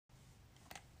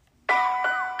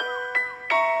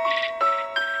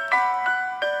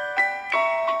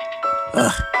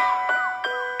Ugh.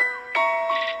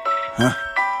 Huh?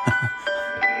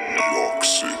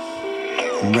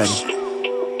 I'm ready.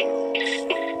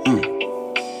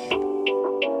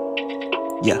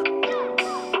 Yeah.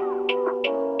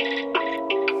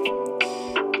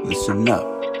 Listen up.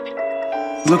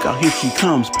 Look out, here she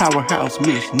comes, powerhouse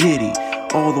Miss Nitty.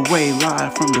 All the way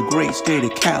live from the great state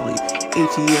of Cali.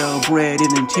 ATL bred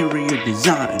in interior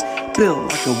design. Built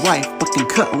like a wife, but can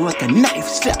cut like a knife.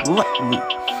 Step lightly.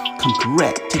 Come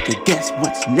correct, take a guess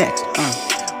what's next.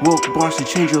 Woke bars to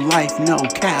change your life, no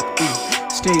cap.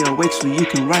 Stay awake so you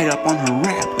can write up on her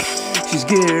rap. She's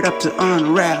geared up to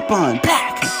unwrap,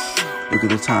 unpack. Look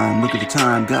at the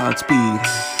time, Godspeed.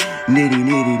 Nitty,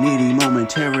 nitty, nitty,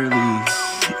 momentarily.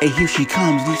 Hey, here she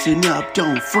comes, listen up,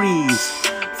 don't freeze.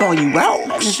 Fall you out,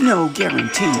 there's no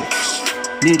guarantee.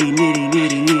 Nitty, nitty,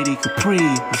 nitty, nitty, Capri.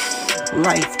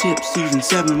 Life Tips Season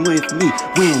 7 with me.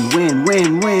 Win,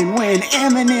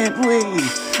 eminently.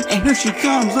 And here she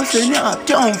comes, listen up,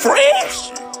 don't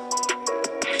freeze.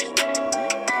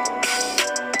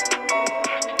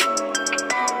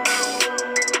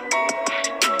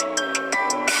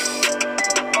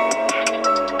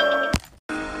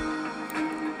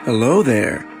 Hello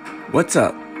there. What's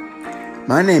up?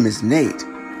 My name is Nate.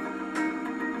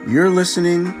 You're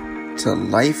listening to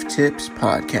Life Tips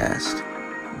Podcast.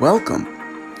 Welcome.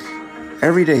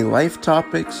 Everyday life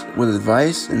topics with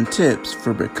advice and tips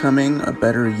for becoming a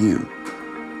better you.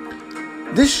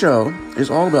 This show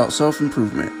is all about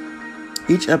self-improvement.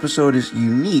 Each episode is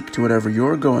unique to whatever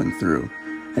you're going through,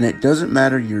 and it doesn't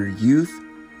matter your youth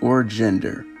or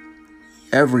gender.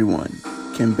 Everyone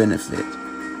can benefit.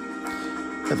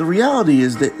 But the reality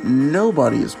is that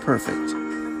nobody is perfect.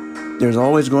 There's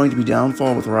always going to be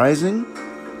downfall with rising,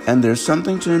 and there's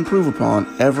something to improve upon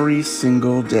every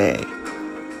single day.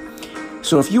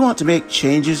 So if you want to make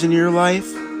changes in your life,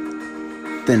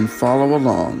 then follow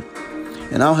along,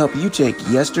 and I'll help you take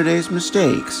yesterday's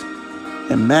mistakes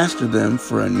and master them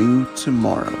for a new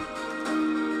tomorrow.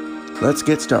 Let's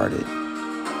get started.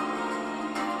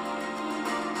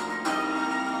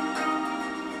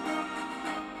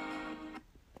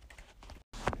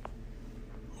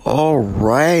 All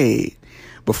right.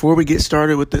 Before we get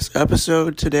started with this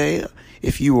episode today,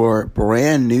 if you are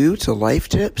brand new to Life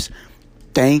Tips,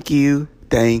 thank you.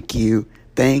 I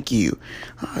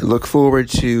look forward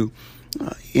to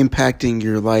impacting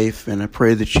your life, and I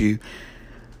pray that you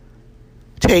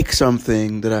take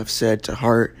something that I've said to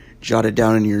heart, jot it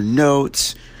down in your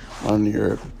notes, on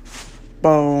your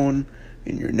phone,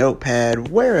 in your notepad,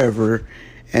 wherever,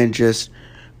 and just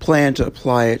plan to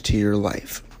apply it to your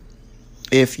life.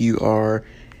 If you are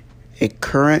a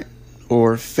current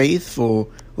or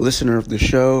faithful listener of the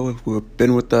show who have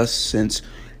been with us since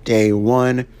day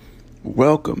one,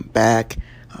 welcome back.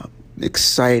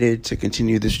 Excited to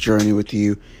continue this journey with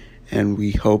you, and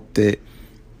we hope that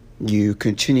you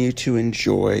continue to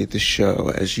enjoy the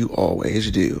show as you always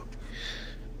do.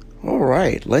 All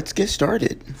right, let's get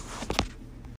started.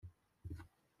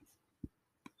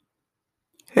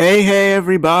 Hey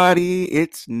everybody,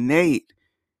 it's Nate,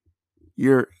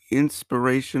 your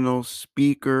inspirational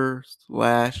speaker /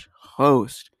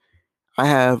 host. I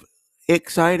have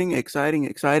exciting news.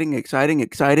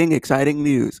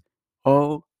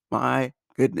 Oh my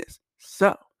goodness.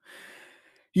 So,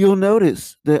 you'll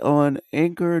notice that on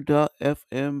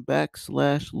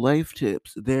anchor.fm/life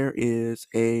tips, there is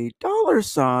a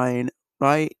 $sign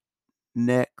right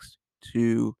next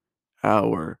to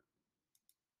our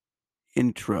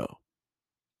intro.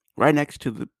 Right next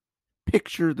to the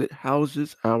picture that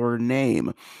houses our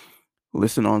name.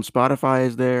 Listen on Spotify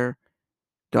is there.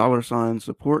 $sign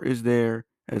support is there,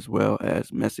 as well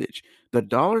as message. The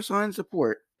 $sign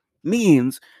support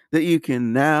means that you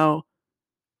can now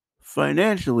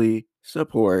financially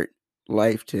support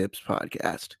Life Tips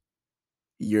Podcast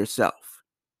yourself.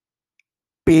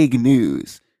 Big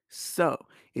news. So,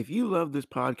 if you love this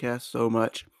podcast so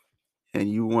much and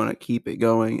you want to keep it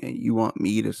going and you want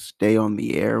me to stay on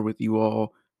the air with you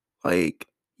all,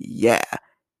 yeah,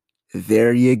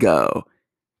 there you go.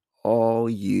 All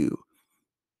you.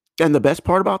 And the best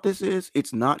part about this is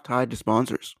it's not tied to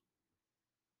sponsors.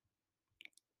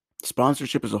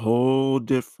 Sponsorship is a whole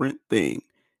different thing.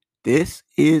 This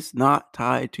is not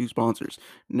tied to sponsors.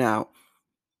 Now,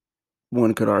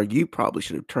 one could argue probably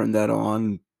should have turned that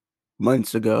on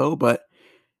months ago, but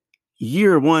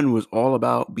year one was all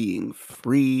about being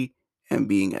free and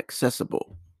being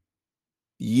accessible.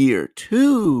 Year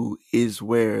two is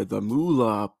where the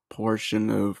moolah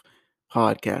portion of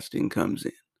podcasting comes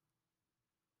in.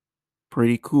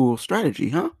 Pretty cool strategy,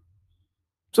 huh?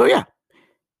 So yeah,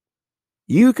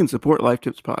 you can support Life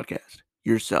Tips Podcast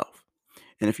yourself.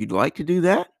 And if you'd like to do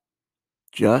that,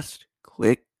 just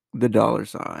click the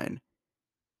 $sign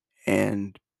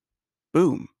and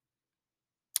boom.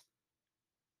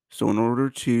 So in order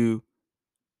to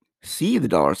see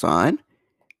the $sign,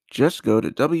 just go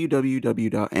to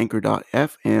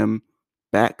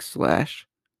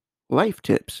www.anchor.fm/life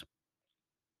tips.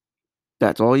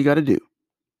 That's all you got to do.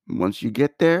 Once you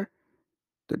get there,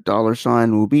 the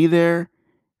 $sign will be there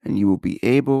and you will be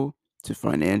able to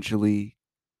financially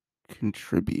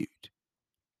contribute.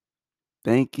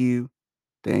 Thank you,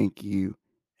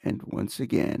 and once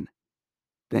again,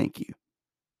 thank you.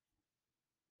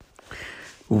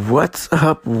 What's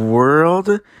up,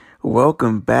 world?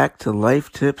 Welcome back to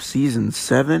Life Tips Season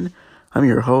 7. I'm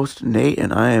your host, Nate,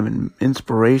 and I am an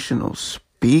inspirational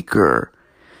speaker.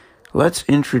 Let's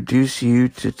introduce you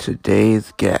to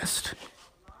today's guest.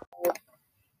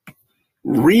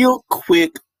 Real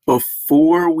quick,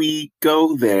 before we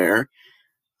go there,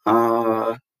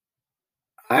 I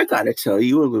gotta tell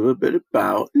you a little bit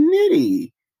about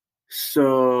Nitty.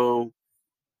 So,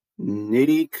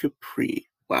 Nitty Capri.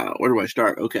 Wow, where do I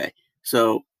start? Okay,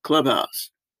 so Clubhouse.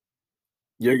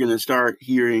 You're gonna start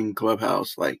hearing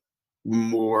Clubhouse like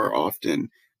more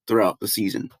often throughout the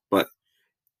season. But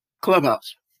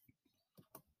Clubhouse,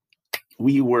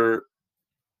 we were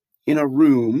in a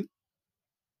room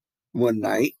one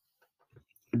night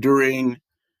during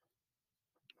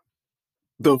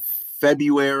the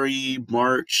February,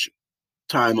 March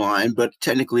timeline, but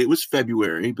technically it was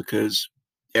February because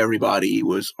everybody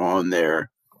was on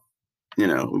there. You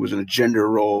know, it was in a gender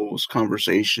roles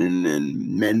conversation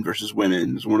and men versus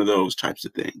women. It was one of those types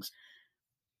of things.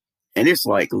 And it's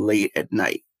like late at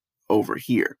night over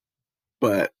here.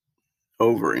 But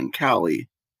over in Cali,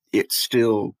 it's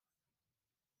still,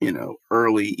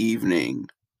 early evening.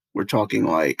 We're talking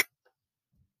like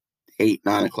 8,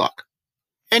 9 o'clock.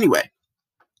 Anyway,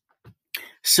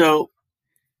 so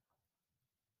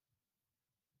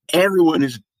everyone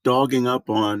is dogging up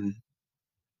on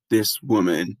this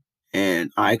woman,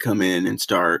 and I come in and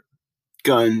start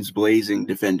guns blazing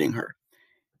defending her.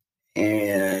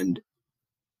 And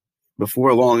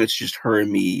before long, it's just her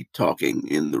and me talking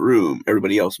in the room.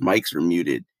 Everybody else mics are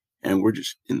muted, and we're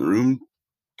just in the room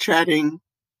chatting.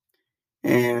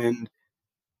 And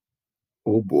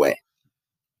oh boy.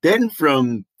 Then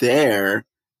from there,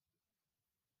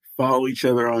 follow each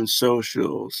other on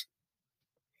socials.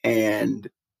 And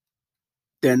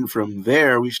then from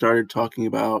there, we started talking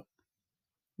about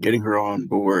getting her on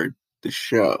board the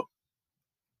show.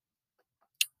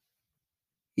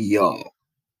 Y'all,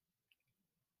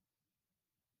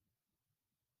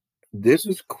 this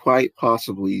is quite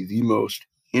possibly the most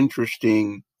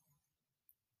interesting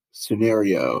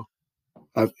scenario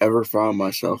I've ever found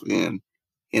myself in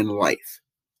life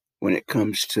when it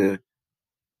comes to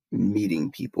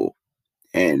meeting people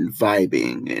and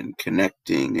vibing and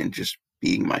connecting and just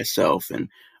being myself and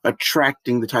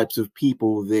attracting the types of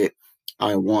people that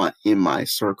I want in my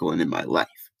circle and in my life.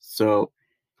 So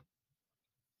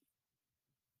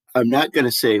I'm not going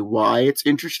to say why it's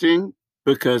interesting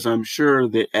because I'm sure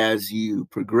that as you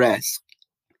progress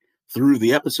through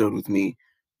the episode with me,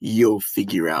 you'll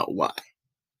figure out why.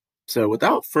 So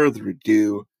without further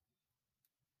ado,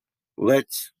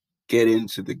 let's get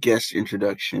into the guest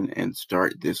introduction and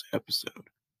start this episode.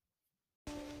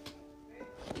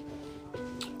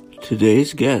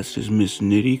 Today's guest is Miss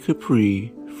Nitty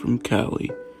Capri from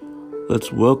Cali.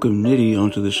 Let's welcome Nitty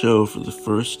onto the show for the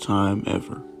first time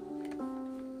ever.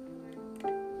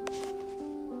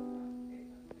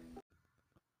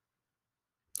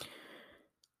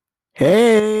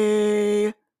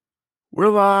 Hey, we're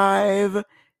live.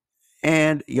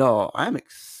 And y'all, I'm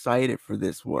excited for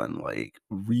this one, like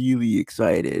really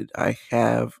excited. I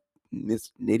have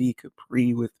Miss Nitty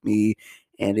Capri with me,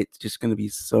 and it's just going to be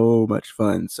so much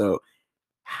fun. So,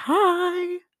 hi. Hi,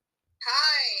 I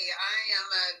am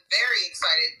very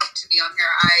excited to be on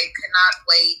here. I could not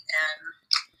wait, and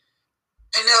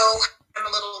I know I'm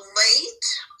a little late,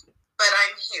 but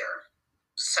I'm here.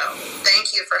 So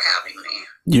thank you for having me.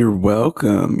 You're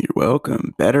welcome. You're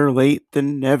welcome. Better late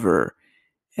than never.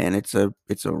 And it's a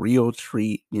real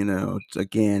treat,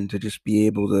 again, to just be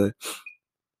able to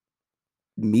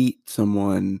meet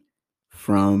someone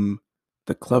from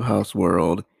the Clubhouse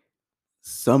world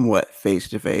somewhat face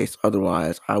to face.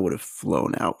 Otherwise, I would have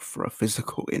flown out for a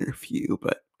physical interview,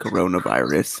 but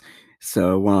coronavirus.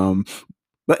 So,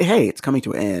 but hey, it's coming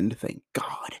to an end. Thank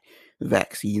God. The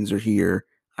vaccines are here.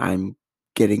 I'm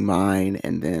getting mine,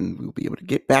 and then we'll be able to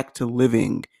get back to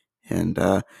living. And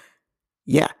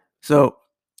yeah. So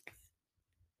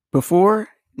before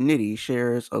Nitty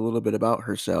shares a little bit about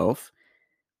herself,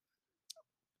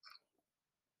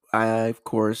 I, of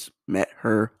course, met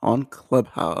her on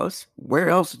Clubhouse. Where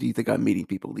else do you think I'm meeting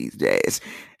people these days?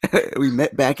 We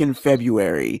met back in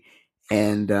February,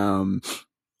 and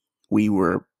we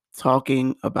were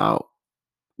talking about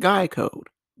Guy Code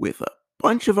with a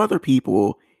bunch of other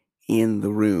people in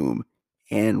the room.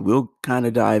 And we'll kind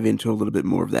of dive into a little bit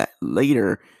more of that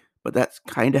later. But that's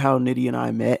kind of how Nitty and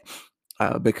I met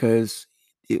because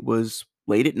it was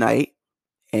late at night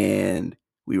and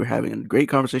we were having a great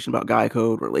conversation about Guy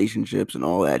Code, relationships, and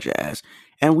all that jazz.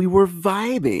 And we were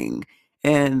vibing.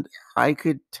 And I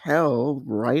could tell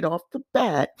right off the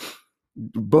bat,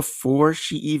 before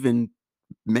she even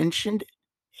mentioned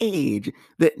age,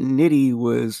 that Nitty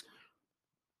was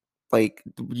like,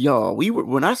 y'all, we were,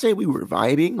 when I say we were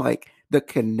vibing, like the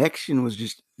connection was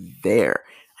just there.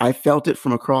 I felt it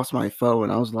from across my phone.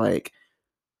 I was like,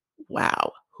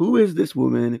 wow, who is this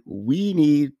woman? We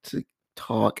need to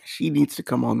talk. She needs to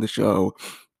come on the show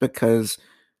because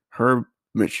her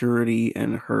maturity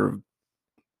and her,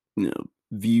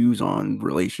 views on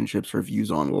relationships, her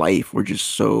views on life were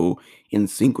just so in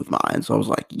sync with mine. So I was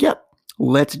like, yep,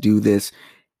 let's do this.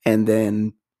 And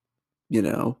then,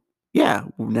 yeah,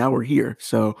 now we're here.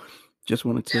 So just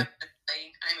wanted to.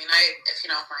 Definitely. I mean, if you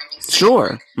don't mind me saying,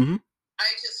 Sure. Mm-hmm.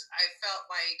 I felt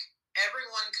like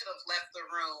everyone could have left the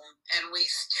room and we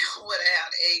still would have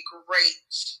had a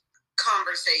great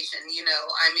conversation.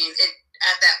 I mean,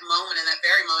 at that moment, in that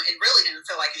very moment, it really didn't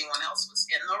feel like anyone else was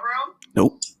in the room.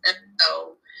 Nope. And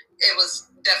so it was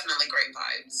definitely great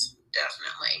vibes.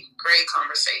 Definitely great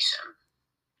conversation.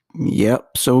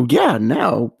 Yep. So yeah,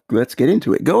 now let's get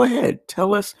into it. Go ahead.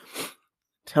 Tell us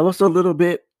a little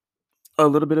bit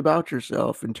about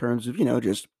yourself in terms of,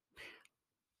 just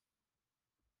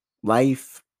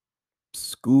life,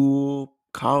 school,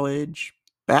 college,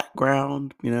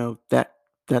 background,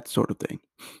 that sort of thing.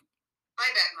 My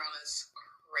background is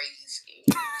crazy.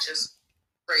 Just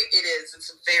great. It is.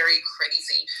 It's very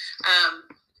crazy.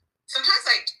 Sometimes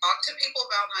I talk to people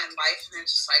about my life and they're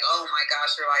just like, oh my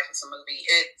gosh, your life is a movie.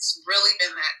 It's really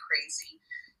been that crazy.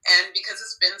 And because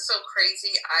it's been so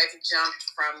crazy, I've jumped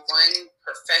from one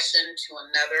profession to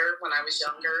another when I was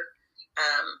younger.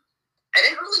 I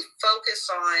didn't really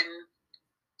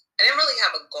I didn't really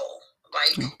have a goal.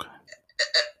 Like,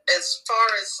 as far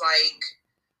as like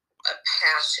a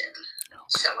passion,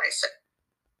 shall I say.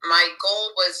 My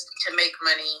goal was to make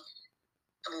money,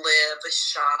 live,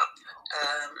 shop,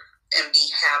 and be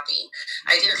happy.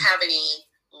 I didn't have any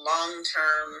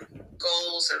long-term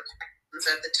goals or plans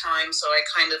at the time, so I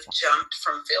kind of jumped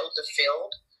from field to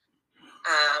field.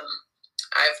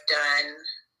 I've done,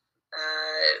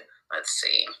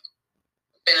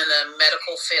 been in the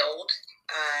medical field,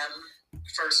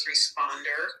 first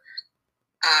responder.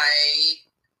 I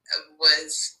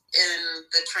was in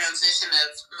the transition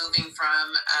of moving from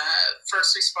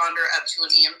first responder up to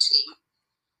an EMT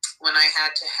when I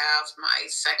had to have my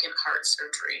second heart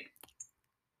surgery.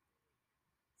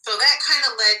 So that kind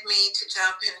of led me to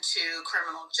jump into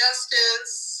criminal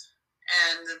justice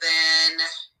and then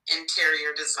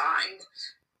interior design.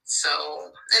 So,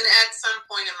 and at some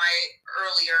point in my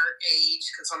earlier age,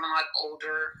 because I'm a lot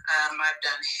older, I've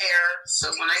done hair.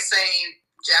 So when I say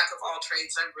jack of all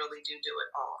trades, I really do it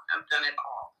all. I've done it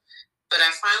all. But I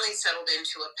finally settled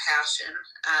into a passion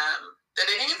that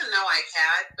I didn't even know I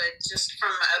had, but just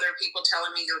from other people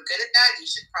telling me you're good at that, you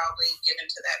should probably get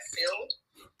into that field.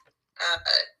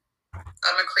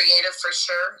 I'm a creative for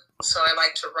sure, so I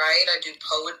like to write. I do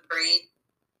poetry.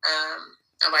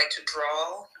 I like to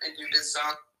draw. I do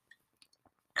design.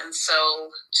 And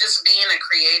so just being a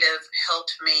creative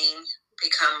helped me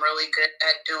become really good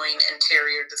at doing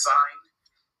interior design.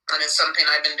 And it's something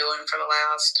I've been doing for the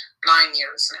last 9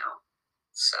 years now.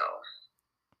 So,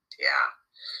 yeah.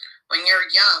 When you're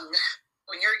young,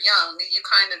 you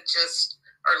kind of just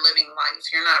are living life.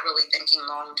 You're not really thinking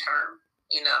long term,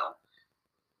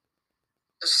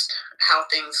 just how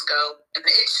things go. And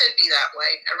it should be that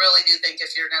way. I really do think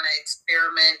if you're going to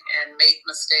experiment and make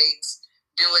mistakes,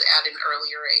 do it at an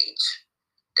earlier age.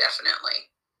 Definitely.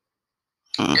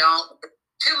 Don't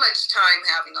too much time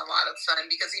having a lot of fun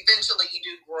because eventually you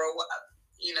do grow up,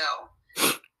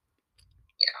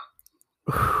 Yeah.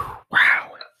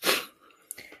 Wow.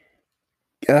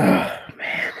 Oh,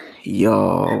 man.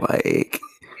 Y'all, like,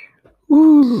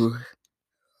 woo.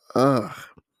 Ugh.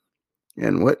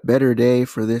 And what better day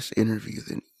for this interview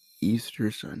than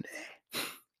Easter Sunday?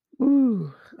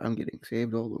 Ooh, I'm getting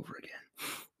saved all over again.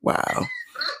 Wow.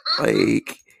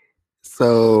 Like,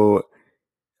 so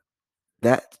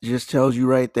that just tells you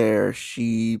right there,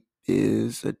 she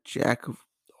is a jack of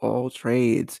all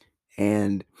trades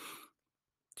and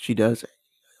she does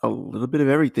a little bit of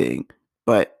everything.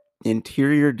 But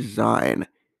interior design.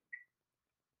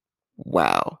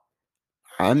 Wow.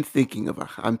 I'm picturing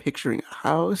a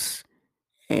house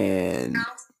and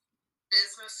House,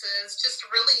 businesses, just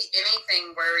really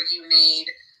anything where you need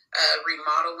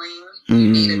remodeling,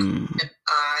 you need a mm, good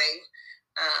eye.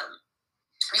 Um,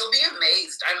 you'll be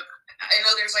amazed. I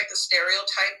know there's like the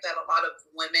stereotype that a lot of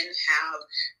women have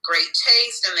great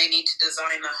taste and they need to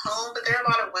design a home, but there are a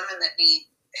lot of women that need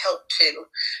help too.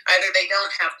 Either they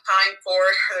don't have time for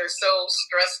it or they're so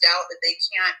stressed out that they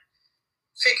can't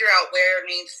figure out where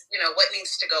needs, what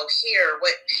needs to go here,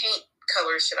 what paint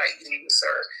color should I use,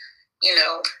 or,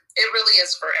 it really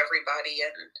is for everybody.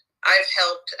 And I've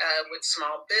helped with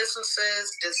small businesses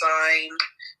design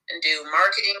and do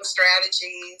marketing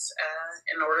strategies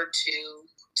in order to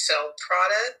sell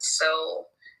products. So,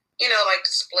 like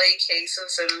display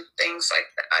cases and things like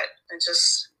that. And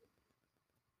just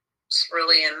it's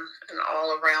really an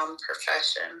all around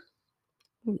profession.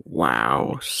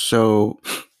 wow. So,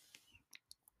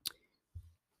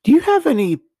 do you have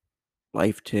any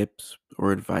life tips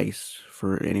or advice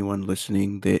for anyone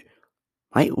listening that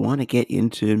might want to get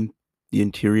into the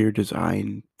interior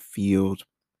design field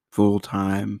full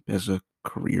time as a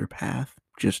career path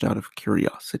just out of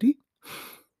curiosity?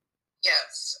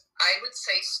 Yes, I would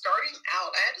say starting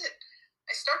out,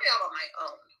 I started out on my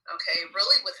own. Okay,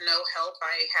 really with no help.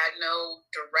 I had no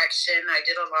direction. I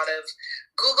did a lot of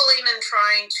Googling and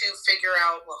trying to figure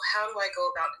out, well, how do I go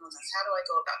about doing this? How do I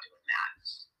go about doing that?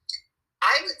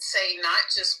 I would say not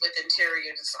just with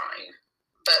interior design,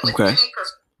 but with Okay. any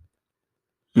profession,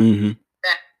 Mm-hmm.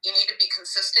 that you need to be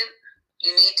consistent.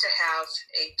 You need to have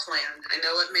a plan. I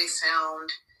know it may sound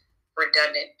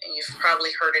redundant, and you've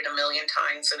probably heard it a million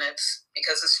times, and it's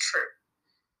because it's true.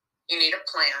 You need a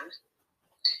plan.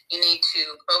 You need to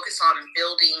focus on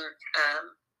building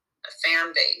a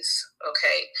fan base,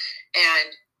 okay?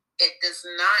 And it does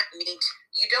not need,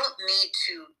 you don't need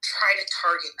to try to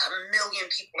target a million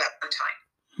people at one time,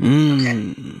 okay?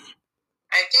 Mm.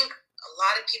 I think a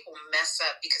lot of people mess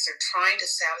up because they're trying to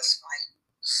satisfy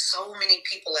so many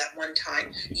people at one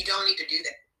time. You don't need to do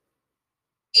that.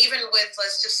 Even with,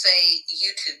 let's just say,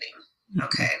 YouTubing,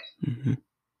 okay? Mm-hmm.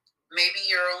 Maybe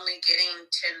you're only getting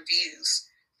 10 views.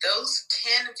 Those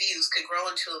 10 views could grow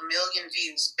into a million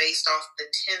views based off the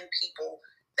 10 people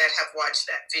that have watched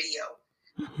that video.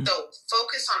 Mm-hmm. So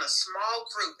focus on a small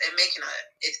group and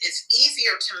it's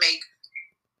easier to make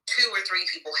 2 or 3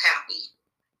 people happy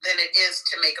than it is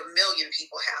to make a million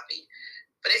people happy.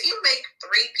 But if you make 3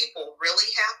 people really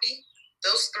happy,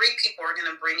 those 3 people are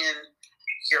going to bring in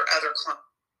your other clients.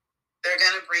 They're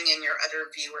going to bring in your other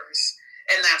viewers.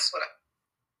 And that's what I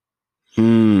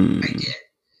did.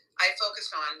 I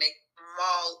focused on making a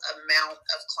small amount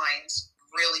of clients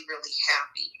really, really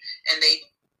happy. And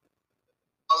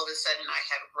all of a sudden, I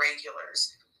had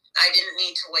regulars. I didn't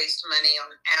need to waste money on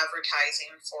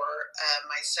advertising for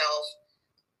myself.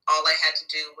 All I had to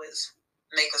do was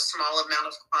make a small amount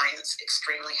of clients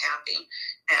extremely happy.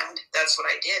 And that's what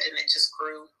I did. And it just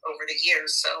grew over the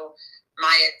years. So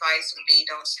my advice would be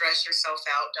don't stress yourself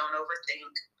out. Don't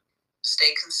overthink.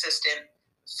 Stay consistent.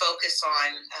 Focus on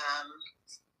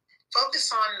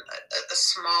a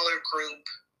smaller group.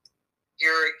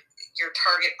 Your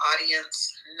target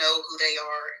audience, know who they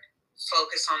are.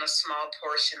 Focus on a small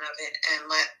portion of it and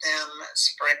let them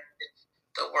spread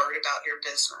the word about your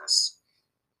business.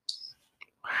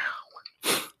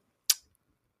 Wow.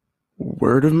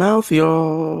 Word of mouth,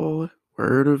 y'all.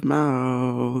 Word of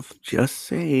mouth. Just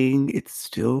saying, it's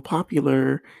still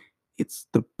popular. It's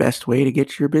the best way to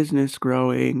get your business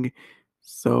growing.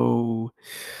 So,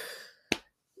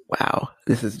 wow,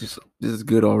 this is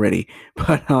good already.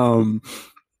 But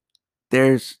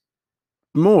there's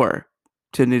more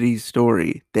to Nitty's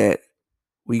story that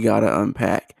we gotta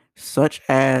unpack, such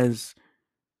as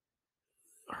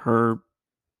her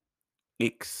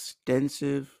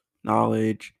extensive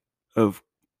knowledge of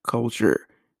culture.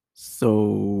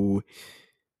 So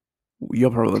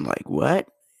you're probably like, what?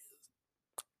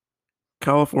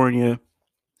 California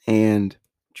and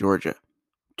Georgia,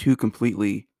 two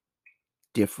completely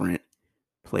different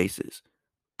places.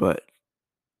 But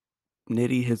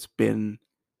Nitty has been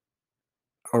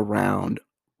around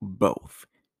both.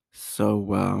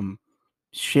 So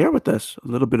share with us a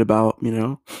little bit about,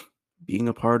 being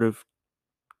a part of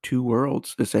two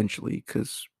worlds essentially,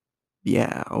 because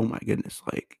yeah, oh my goodness,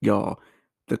 like y'all,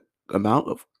 the amount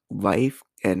of life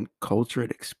and culture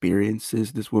and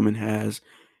experiences this woman has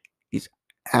is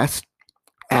ast-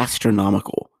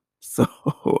 astronomical. So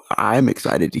I'm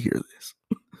excited to hear this.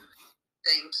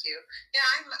 Thank you. Yeah,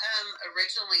 I'm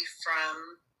originally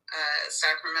from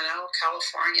Sacramento,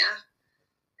 California,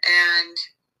 and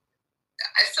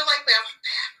I feel like we have a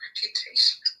bad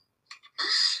reputation.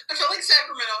 I feel like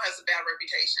Sacramento has a bad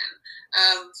reputation.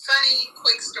 Funny,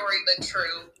 quick story, but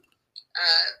true.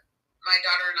 My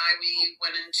daughter and I, we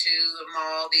went into the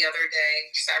mall the other day,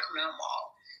 Sacramento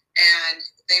Mall, and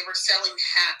they were selling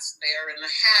hats there, and the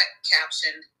hat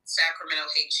captioned, "Sacramento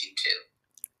hates you too."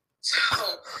 So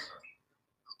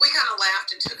we kind of laughed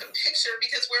and took a picture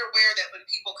because we're aware that when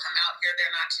people come out here,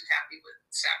 they're not too happy with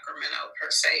Sacramento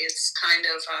per se. It's kind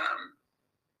of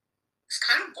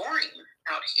boring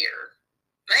out here.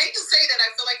 And I hate to say that.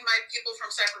 I feel like my people from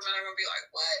Sacramento are going to be like,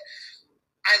 what?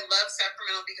 I love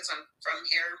Sacramento because I'm from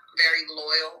here. I'm very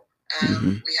loyal.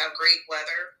 We have great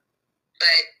weather,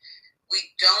 but we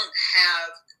don't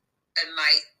have a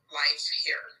nightlife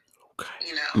here. Okay.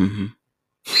 You know,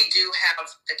 we do have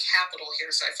the capital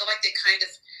here, so I feel like they kind of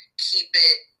keep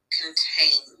it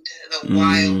contained, the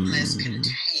wildness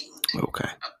contained.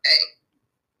 Okay.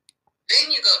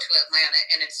 Then you go to Atlanta,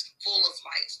 and it's full of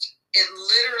life. It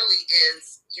literally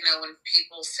is, you know, when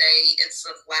people say it's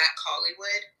a Black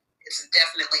Hollywood, it's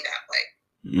definitely that way.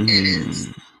 It is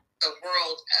the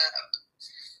world of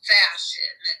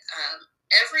fashion.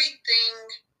 Everything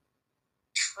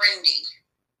trendy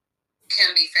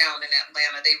can be found in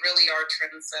Atlanta. They really are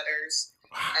trendsetters.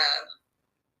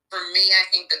 For me, I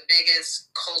think the biggest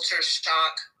culture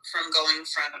shock from going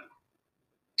from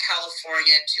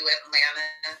California to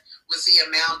Atlanta was the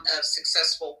amount of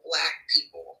successful Black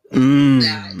people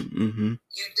that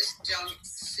you just don't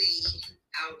see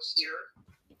out here.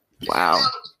 Wow.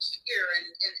 Out here,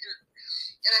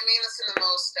 and I mean this in the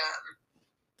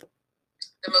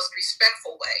most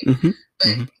respectful way.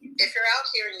 But if you're out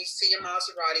here and you see a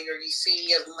Maserati or you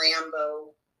see a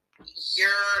Lambo,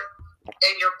 you're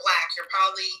Black, you're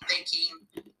probably thinking,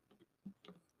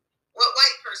 what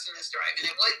white person is driving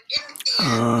it? What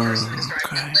Indian person is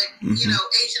driving it? Like, you know,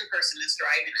 Asian person is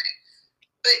driving it.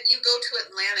 But you go to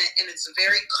Atlanta, and it's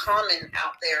very common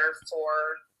out there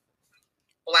for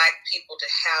Black people to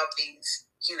have these,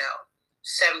 you know,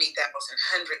 $70,000,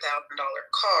 $100,000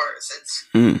 cars. It's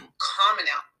common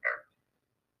out there,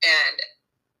 and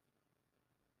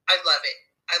I love it.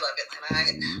 I love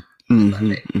Atlanta. I love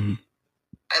it.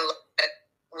 I love it.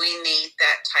 We need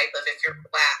that type of, if you're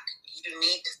Black, you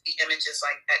need to see images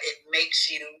like that. It makes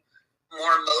you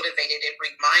more motivated. It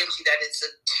reminds you that it's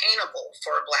attainable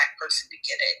for a Black person to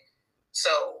get it.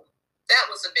 So that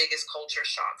was the biggest culture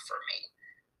shock for me.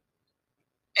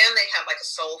 And they have like a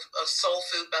soul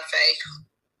food buffet.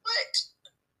 What?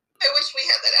 I wish we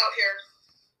had that out here.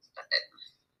 But,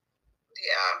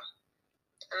 yeah.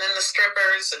 And then the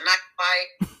strippers and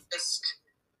nightlife, just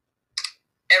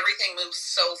everything moves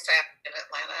so fast in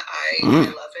Atlanta.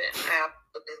 I love it. I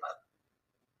absolutely love it.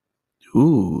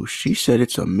 Ooh, she said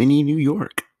it's a mini New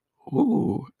York.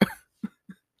 Ooh.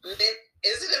 Is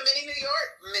it a mini New York?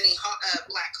 Mini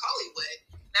Black Hollywood.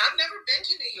 Now, I've never been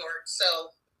to New York,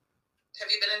 so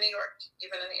have you been in New York?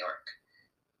 You've been in New York?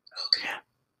 Okay. Yeah.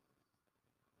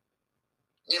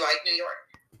 You like New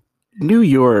York? New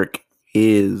York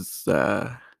is,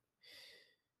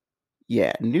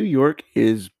 New York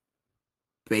is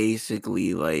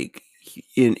basically like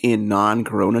in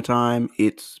non-corona time,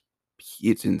 it's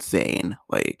insane.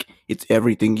 Like, it's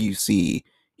everything you see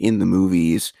in the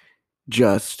movies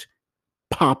just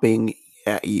popping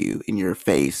at you in your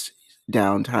face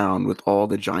downtown with all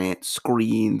the giant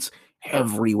screens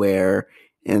everywhere.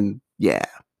 And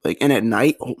and at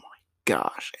night, oh my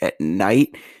gosh, at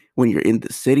night when you're in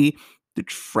the city, the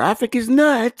traffic is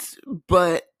nuts,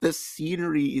 but the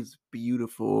scenery is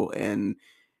beautiful. And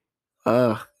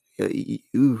talk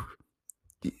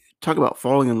about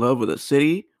falling in love with a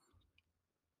city.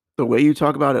 The way you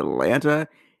talk about Atlanta,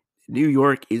 New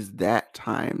York is that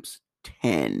times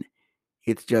 10.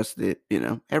 It's just that, you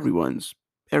know, everyone's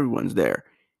there.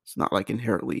 It's not like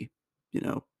inherently, you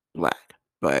know, Black.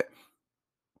 But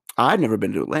I've never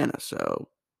been to Atlanta,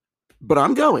 but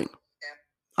I'm going. Yeah.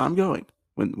 I'm going.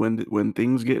 When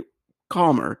things get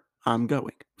calmer, I'm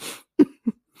going. Well,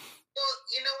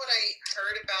 you know what I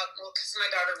heard about? Well, because my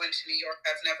daughter went to New York.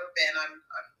 I've never been. I'm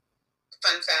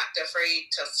fun fact,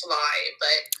 afraid to fly,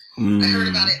 but I heard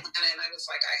about Atlanta, and I was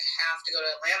like, I have to go to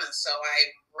Atlanta. So I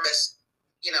risked,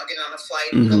 you know, getting on a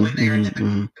flight and going there, and then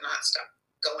I could not stop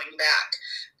going back.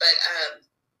 But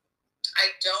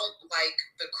I don't like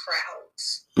the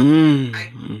crowds. I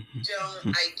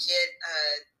don't. I get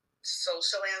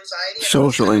social anxiety.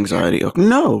 Social anxiety. Okay.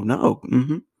 No.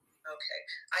 Okay,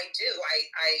 I do. I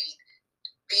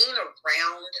being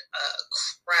around a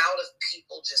crowd of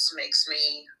people just makes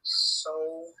me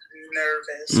so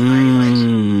nervous. So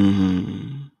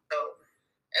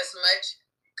as much,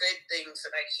 good things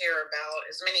that I hear about,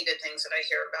 as many good things that I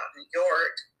hear about New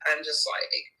York, I'm just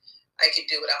like, I could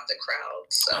do without the crowd.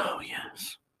 So,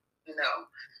 yes.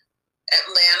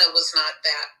 Atlanta was not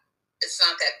that, it's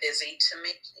not that busy to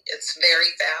me. It's very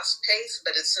fast paced,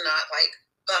 but it's not like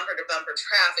bumper to bumper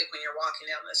traffic when you're walking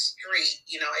down the street.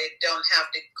 I don't have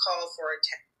to call for a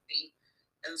taxi.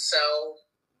 And so,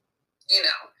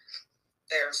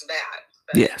 there's that.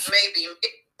 But yes. Maybe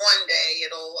one day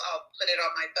I'll put it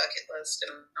on my bucket list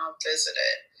and I'll visit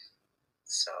it.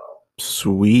 So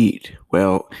sweet.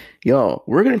 Well, y'all,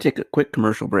 we're going to take a quick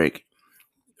commercial break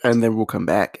and then we'll come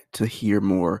back to hear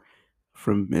more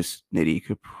from Miss Nitty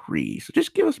Capri. So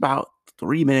just give us about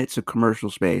 3 minutes of commercial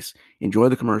space. Enjoy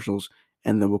the commercials,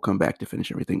 and then we'll come back to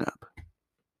finish everything up.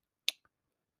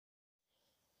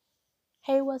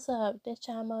 Hey, what's up? This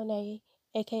China Monet,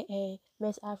 aka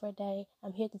Miss Aphrodite.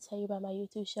 I'm here to tell you about my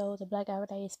YouTube show, The Black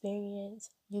Aphrodite Experience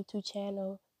YouTube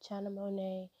channel, China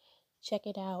Monet. Check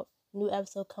it out. New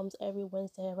episode comes every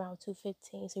Wednesday around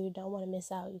 2:15, so you don't want to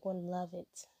miss out. You're going to love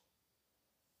it.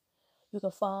 You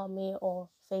can follow me on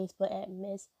Facebook at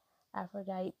Miss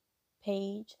Aphrodite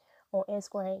page, on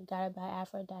Instagram, Guided by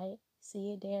Aphrodite. See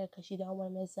you there because you don't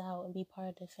want to miss out and be part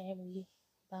of the family.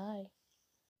 Bye.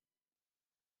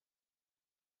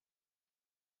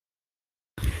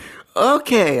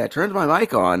 Okay, I turned my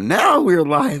mic on. Now we're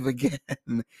live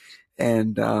again.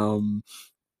 And I'm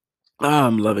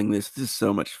loving this. This is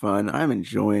so much fun. I'm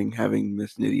enjoying having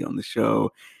Miss Nitty on the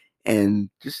show and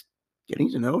just getting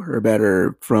to know her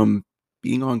better from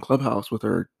being on Clubhouse with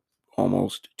her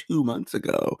almost 2 months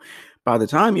ago. By the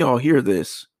time y'all hear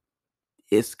this,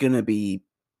 it's going to be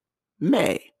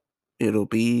May. It'll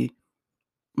be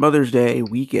Mother's Day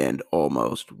weekend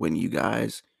almost when you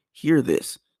guys hear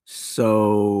this.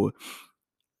 So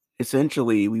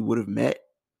essentially, we would have met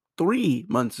 3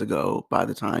 months ago by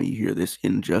the time you hear this,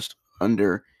 in just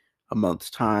under a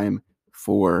month's time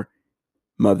for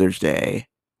Mother's Day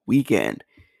weekend.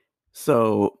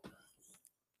 So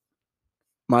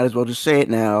might as well just say it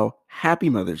now. Happy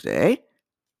Mother's Day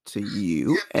to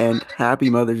you, and happy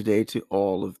Mother's Day to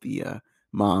all of the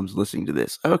moms listening to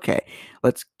this. Okay,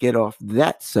 let's get off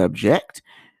that subject.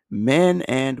 Men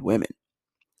and women.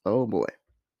 Oh boy.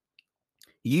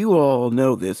 You all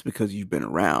know this because you've been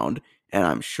around, and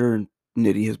I'm sure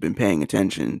Nitty has been paying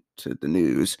attention to the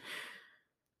news.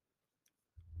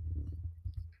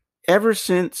 Ever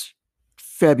since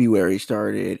February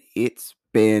started, it's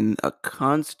been a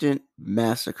constant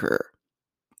massacre.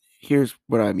 Here's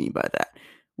what I mean by that.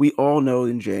 We all know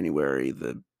in January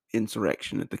the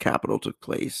insurrection at the Capitol took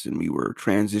place, and we were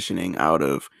transitioning out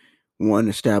of one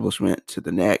establishment to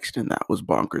the next, and that was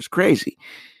bonkers crazy.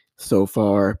 So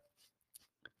far,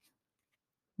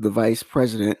 the vice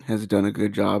president has done a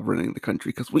good job running the country,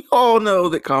 because we all know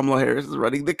that Kamala Harris is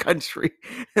running the country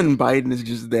and Biden is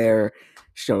just there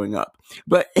showing up.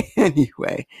 But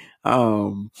anyway,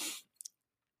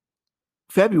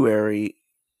 February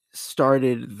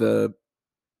started the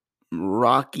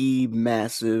rocky,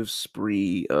 massive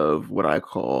spree of what I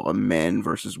call a men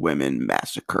versus women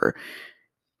massacre.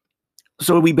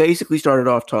 So we basically started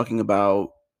off talking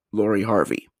about Lori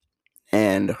Harvey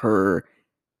and her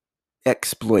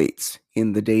exploits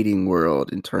in the dating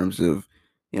world in terms of,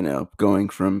 going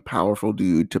from powerful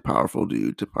dude to powerful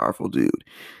dude to powerful dude.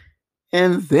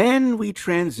 And then we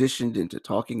transitioned into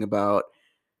talking about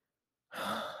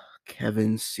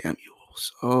Kevin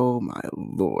Samuels. Oh my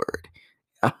Lord.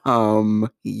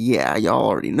 Yeah, y'all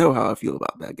already know how I feel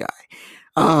about that guy.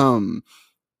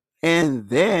 And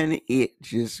then it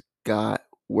just got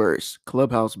worse.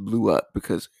 Clubhouse blew up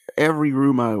because every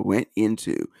room I went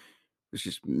into was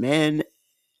just men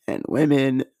and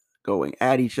women going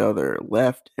at each other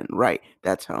left and right.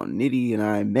 That's how Nitty and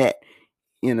I met,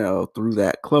 through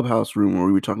that Clubhouse room where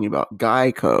we were talking about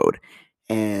guy code.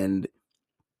 And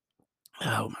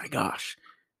oh my gosh.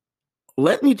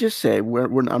 Let me just say,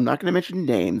 I'm not going to mention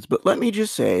names, but let me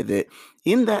just say that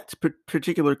in that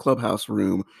particular Clubhouse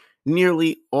room,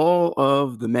 nearly all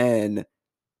of the men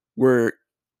were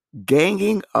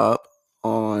ganging up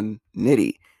on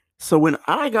Nitty. So when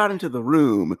I got into the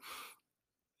room,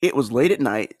 it was late at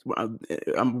night. I'm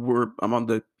on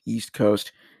the East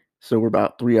Coast, so we're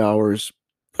about 3 hours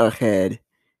ahead.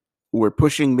 We're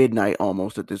pushing midnight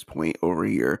almost at this point over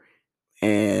here.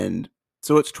 And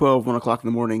so it's 1 o'clock in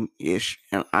the morning-ish,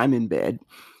 and I'm in bed.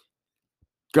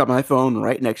 Got my phone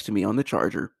right next to me on the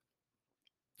charger.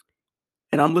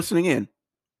 And I'm listening in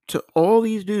to all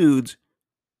these dudes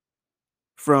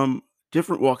from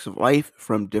different walks of life,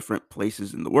 from different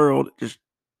places in the world, just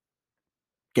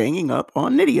ganging up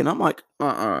on Nitty. And I'm like,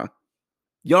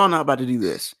 y'all not about to do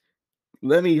this.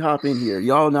 Let me hop in here.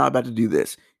 Y'all not about to do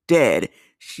this. dead.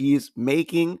 She is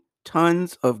making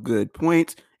tons of good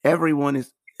points. Everyone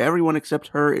except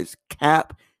her is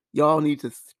cap. Y'all need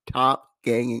to stop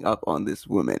ganging up on this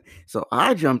woman. So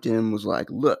I jumped in and was like,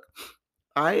 look,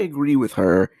 I agree with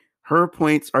her. Her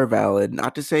points are valid.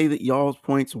 Not to say that y'all's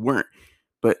points weren't,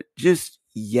 but just,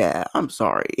 yeah, I'm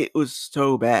sorry. It was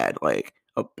so bad. Like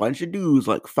a bunch of dudes,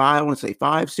 like five, I want to say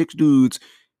 5, 6 dudes,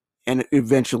 and it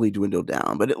eventually dwindled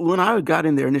down. But when I got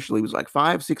in there initially, it was like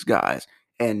 5, 6 guys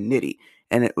and Nitty,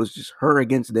 and it was just her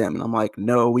against them. And I'm like,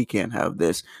 no, we can't have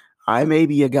this. I may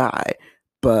be a guy,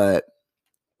 but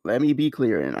let me be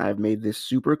clear, and I've made this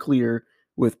super clear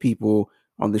with people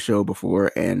on the show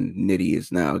before, and Nitty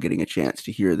is now getting a chance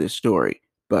to hear this story.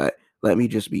 But let me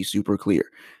just be super clear.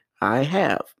 I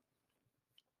have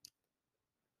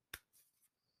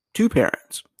 2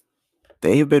 parents.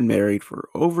 They have been married for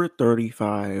over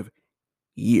 35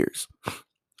 years.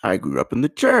 I grew up in the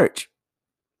church.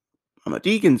 I'm a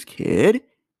deacon's kid,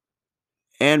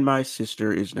 and my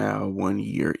sister is now 1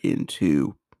 year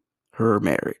into her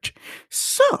marriage.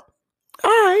 So,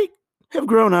 I have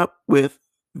grown up with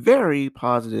very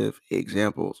positive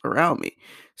examples around me.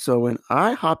 So when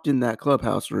I hopped in that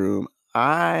clubhouse room,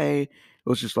 I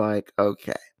was just like,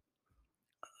 okay,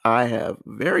 I have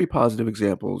very positive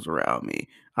examples around me.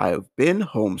 I have been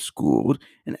homeschooled,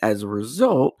 and as a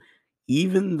result,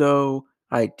 even though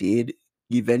I did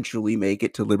eventually make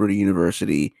it to Liberty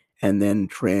University and then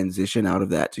transition out of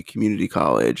that to community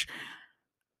college,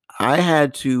 I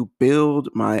had to build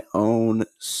my own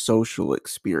social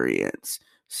experience.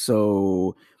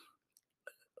 So,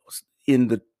 in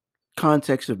the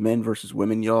context of men versus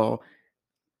women, y'all,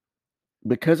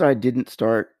 because I didn't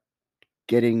start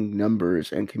getting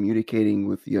numbers and communicating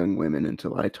with young women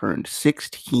until I turned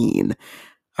 16,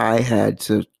 I had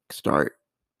to start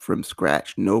from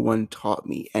scratch. No one taught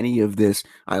me any of this.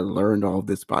 I learned all of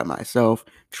this by myself,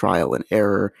 trial and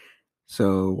error.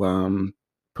 So,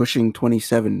 pushing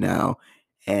 27 now,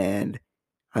 and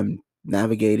I'm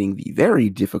navigating the very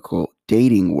difficult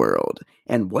dating world.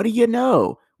 And what do you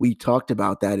know? We talked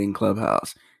about that in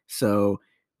Clubhouse. So,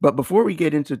 but before we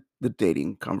get into the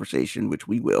dating conversation, which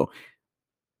we will,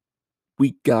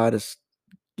 we gotta,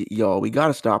 y'all, we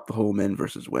gotta stop the whole men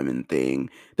versus women thing.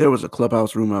 There was a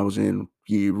Clubhouse room I was in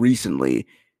recently,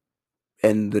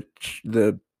 and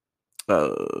the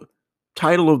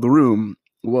title of the room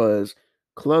was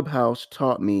 "Clubhouse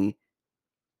Taught Me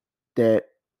That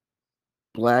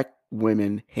Black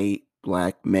Women Hate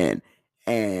Black Men."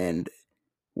 And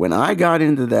when I got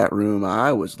into that room,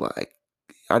 I was like,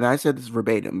 and I said this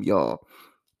verbatim, y'all,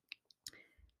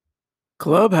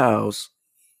 Clubhouse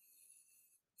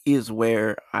is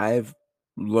where I've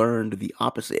learned the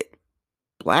opposite.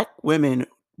 Black women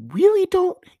really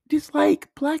don't dislike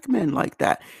black men like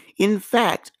that. In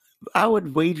fact, I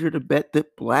would wager to bet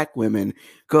that black women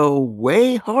go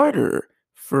way harder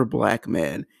for black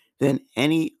men than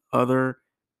any other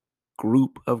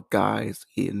group of guys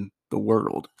in the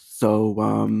world.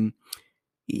 So,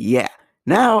 yeah.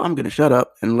 Now I'm going to shut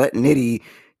up and let Nitty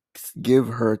give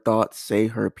her thoughts, say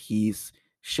her piece,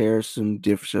 share some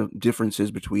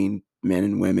differences between men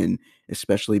and women,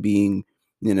 especially being,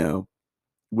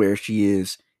 where she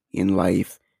is in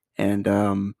life.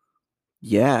 And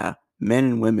yeah, men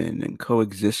and women and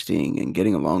coexisting and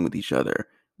getting along with each other.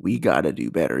 We got to do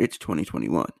better. It's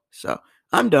 2021. So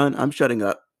I'm done. I'm shutting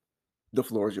up. The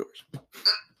floor is yours. I agree.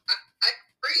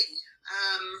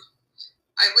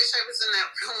 I wish I was in that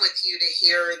room with you to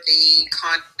hear the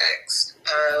context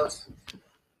of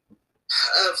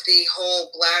the whole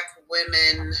black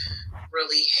women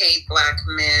really hate black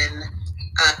men.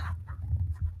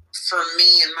 For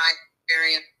me, in my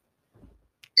experience,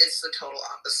 it's the total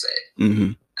opposite.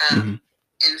 Mm-hmm.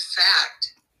 In fact,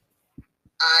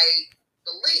 I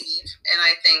believe, and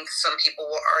I think some people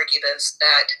will argue this,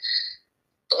 that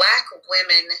black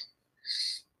women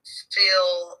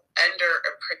feel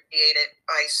underappreciated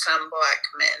by some black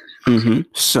men. Mm-hmm.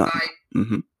 Some. By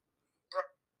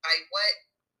what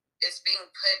is being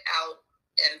put out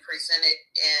and presented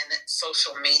in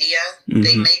social media. Mm-hmm.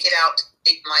 They make it out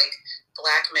like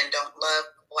black men don't love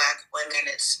black women.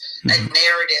 It's a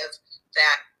narrative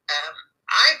that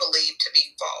I believe to be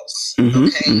false.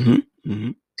 Okay?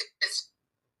 It's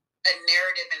a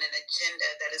narrative and an agenda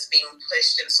that is being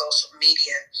pushed in social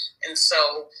media. And so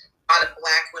a lot of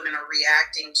black women are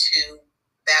reacting to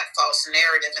that false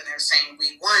narrative, and they're saying,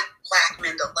 we want black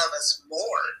men to love us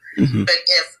more. But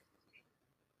if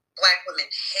black women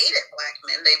hated black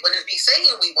men, they wouldn't be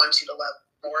saying we want you to love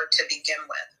more to begin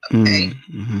with. Okay.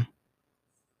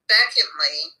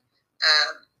 Secondly,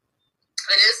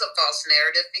 it is a false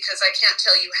narrative because I can't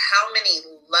tell you how many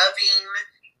loving,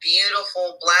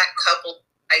 beautiful Black couple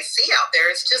I see out there.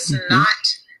 It's just not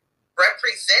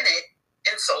represented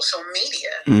in social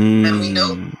media. And we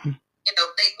know,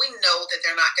 we know that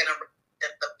they're not going to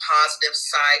represent the positive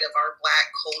side of our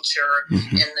Black culture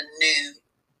in the news,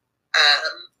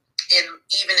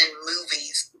 even in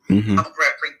movies, don't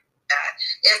represent that.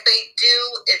 If they do,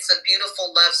 it's a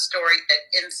beautiful love story that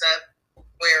ends up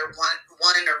where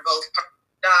one or both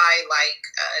die, like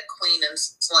Queen and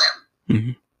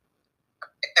Slim.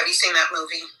 Have you seen that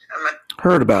movie?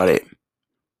 Heard about it.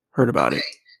 Okay.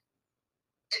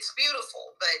 It's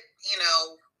beautiful, but in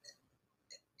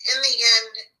the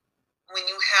end, when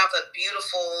you have a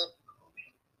beautiful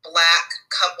Black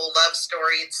couple love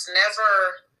story, it's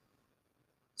never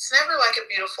like a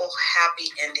beautiful happy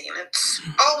ending. It's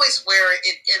always where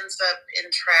it ends up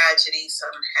in tragedy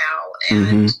somehow,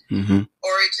 and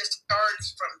or it just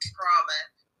starts from trauma.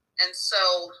 And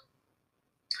so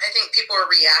I think people are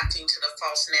reacting to the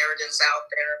false narratives out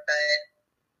there,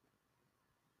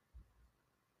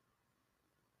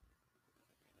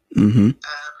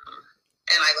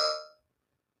 and I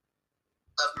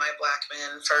love my Black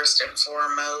men first and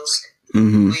foremost.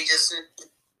 We just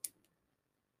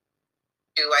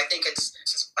I think it's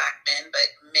just Black men, but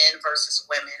men versus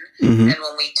women. And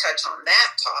when we touch on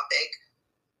that topic,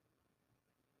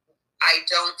 I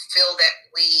don't feel that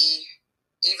we,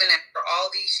 even after all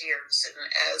these years, and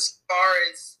as far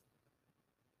as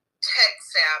tech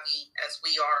savvy as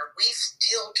we are, we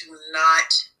still do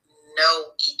not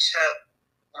know each other's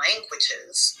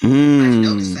languages. I've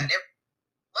noticed that every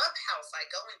clubhouse I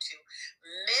go into,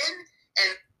 men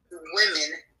and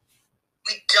women,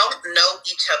 we don't know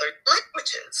each other's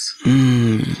languages.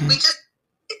 We just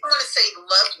don't want to say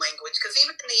love language, because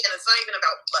even in the end, it's not even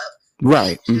about love.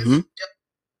 Right. We just don't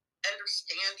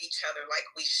understand each other like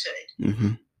we should.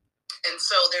 And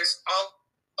so there's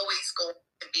always going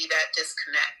to be that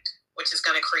disconnect, which is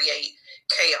going to create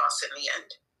chaos in the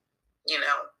end.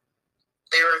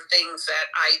 There are things that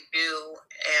I do,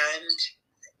 and,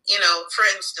 for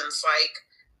instance, like,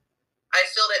 I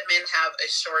feel that men have a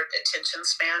short attention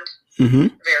span,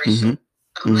 very short,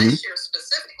 unless you're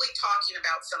specifically talking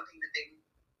about something that they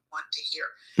want to hear.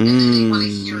 And then they want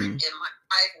to hear it in like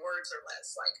 5 words or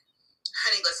less, like,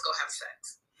 honey, let's go have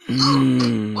sex.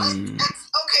 Oh, what? Sex?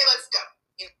 Okay, let's go.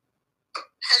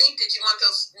 Honey, did you want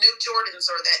those new Jordans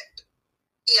or that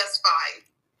PS5?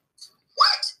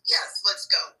 What? Yes, let's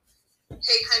go.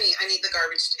 Hey, honey, I need the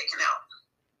garbage taken out.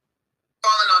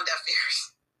 Falling on deaf ears.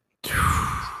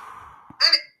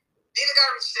 Honey, need the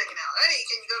garbage taken out. Honey,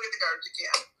 can you go get the garbage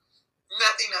again?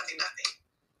 Nothing.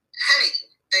 Honey, you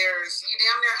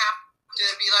damn near have to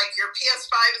be like, your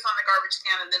PS5 is on the garbage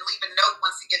can, and then leave a note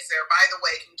once he gets there. By the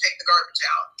way, can you take the garbage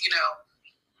out?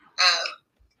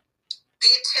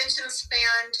 The attention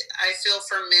span, I feel,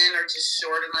 for men are just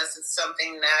short unless it's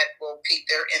something that will pique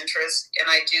their interest. And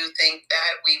I do think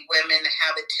that we women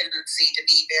have a tendency to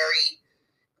be very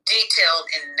detailed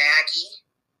and naggy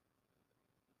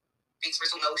because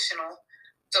we're emotional.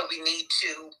 So we need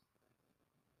to,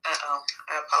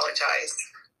 I apologize.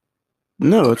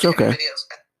 No, it's okay.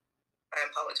 I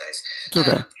apologize. It's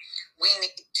okay. We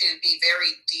need to be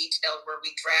very detailed where we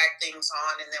drag things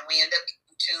on, and then we end up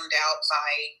tuned out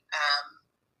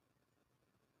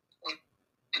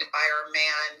by our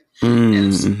man,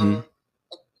 and so we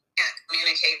can't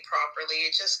communicate properly.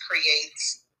 It just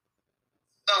creates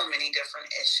so many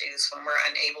different issues when we're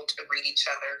unable to read each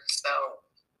other. So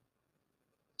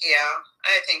yeah,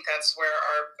 I think that's where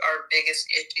our biggest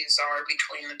issues are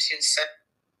between the two sets.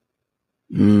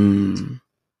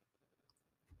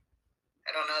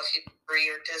 I don't know if you agree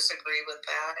or disagree with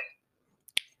that.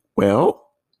 Well,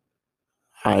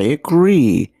 I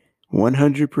agree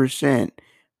 100%.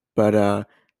 But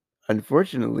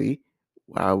unfortunately,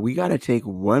 we got to take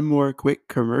one more quick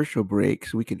commercial break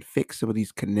so we can fix some of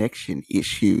these connection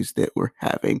issues that we're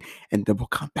having. And then we'll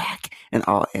come back and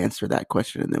I'll answer that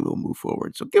question and then we'll move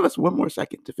forward. So give us one more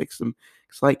second to fix some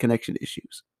slight connection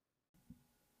issues.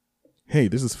 Hey,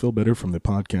 this is Phil Better from the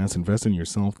podcast Invest in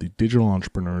Yourself, the Digital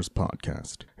Entrepreneurs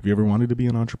Podcast. Have you ever wanted to be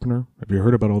an entrepreneur? Have you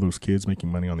heard about all those kids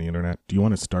making money on the internet? Do you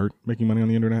want to start making money on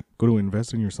the internet? Go to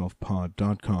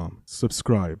investinyourselfpod.com,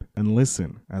 subscribe, and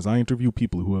listen as I interview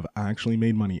people who have actually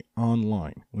made money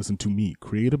online. Listen to me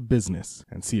create a business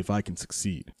and see if I can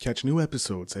succeed. Catch new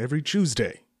episodes every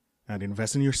Tuesday at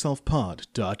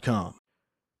investinyourselfpod.com.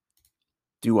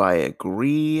 Do I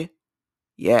agree?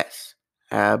 Yes.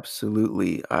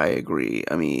 Absolutely, I agree.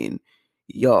 I mean,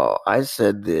 y'all, I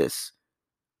said this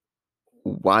a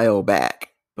while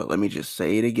back, but let me just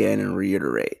say it again and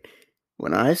reiterate.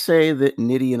 When I say that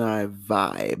Nitty and I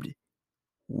vibed,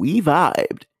 we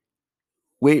vibed,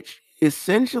 which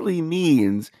essentially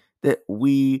means that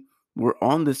we were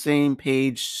on the same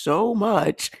page so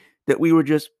much that we were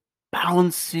just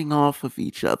bouncing off of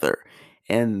each other.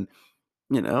 And,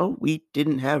 we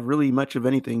didn't have really much of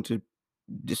anything to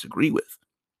disagree with.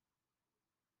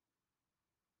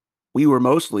 We were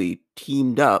mostly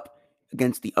teamed up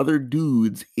against the other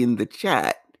dudes in the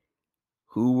chat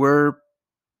who were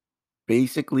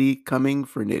basically coming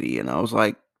for Nitty. And I was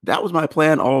like, that was my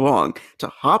plan all along, to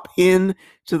hop in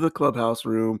to the clubhouse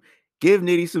room, give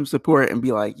Nitty some support, and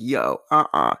be like, yo,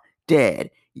 Dad,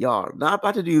 y'all are not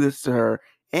about to do this to her.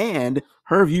 And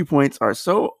her viewpoints are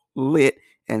so lit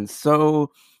and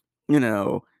so,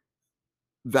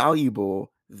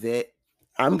 valuable that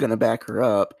I'm going to back her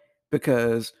up,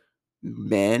 because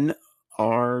men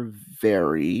are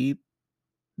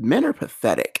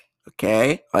pathetic.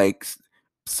 Okay. Like,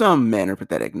 some men are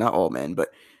pathetic, not all men,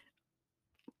 but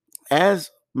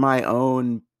as my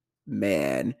own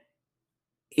man,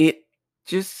 it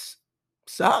just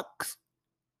sucks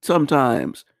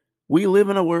sometimes. We live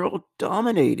in a world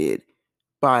dominated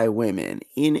by women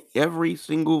in every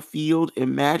single field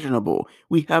imaginable.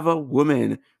 We have a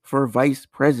woman for vice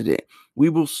president. We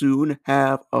will soon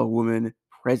have a woman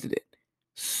president.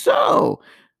 So,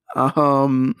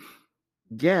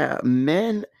 yeah,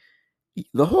 men,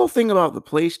 the whole thing about the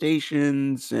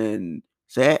PlayStations and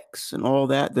sex and all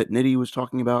that Nitty was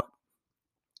talking about,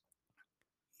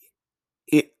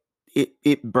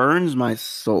 it burns my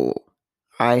soul.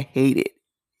 I hate it.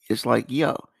 It's like,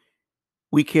 yo,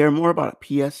 we care more about a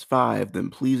PS5 than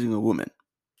pleasing a woman.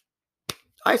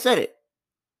 I said it,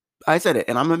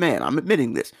 and I'm a man. I'm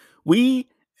admitting this. We,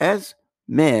 as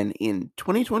men in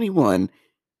 2021,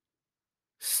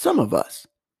 some of us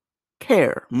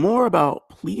care more about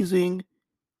pleasing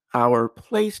our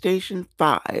PlayStation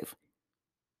 5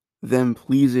 than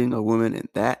pleasing a woman, and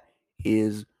that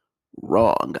is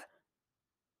wrong.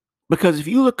 Because if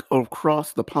you look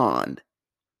across the pond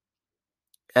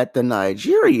at the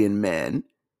Nigerian men,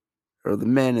 or the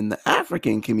men in the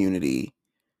African community,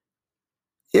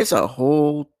 it's a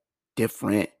whole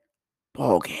different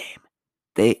ballgame.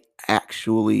 They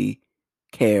actually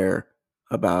care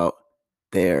about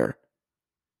their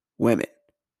women.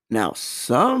 Now,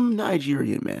 some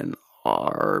Nigerian men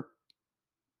are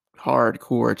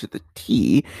hardcore to the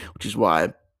T, which is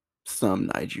why some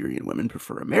Nigerian women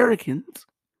prefer Americans,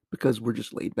 because we're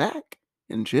just laid back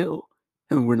and chill,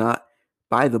 and we're not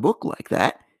by the book like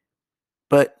that.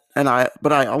 But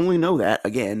I only know that,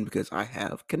 again, because I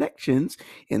have connections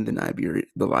in the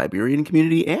Liberian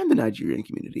community and the Nigerian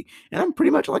community, and I'm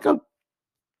pretty much like a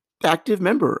active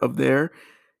member of their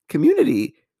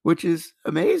community, which is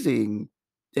amazing.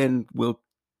 And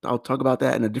I'll talk about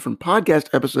that in a different podcast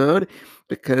episode,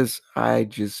 because I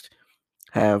just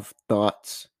have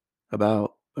thoughts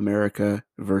about America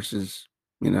versus,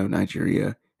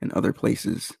 Nigeria and other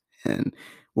places. And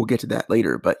we'll get to that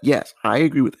later. But yes, I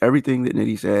agree with everything that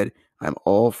Nitty said. I'm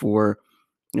all for,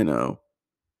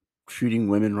 treating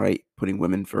women right, putting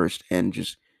women first, and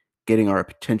just getting our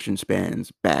attention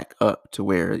spans back up to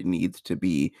where it needs to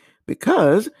be.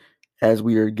 Because, as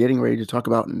we are getting ready to talk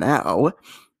about now,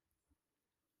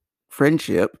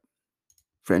 friendship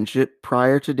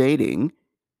prior to dating,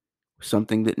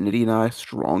 something that Nitty and I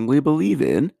strongly believe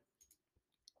in,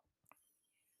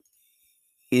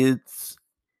 it's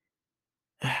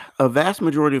a vast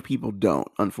majority of people don't,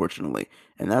 unfortunately.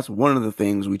 And that's one of the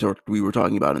things we were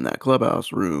talking about in that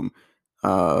clubhouse room,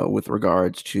 with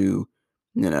regards to,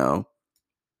 men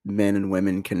and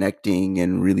women connecting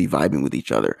and really vibing with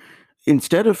each other.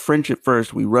 Instead of friendship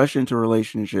first, we rush into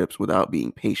relationships without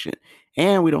being patient.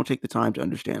 And we don't take the time to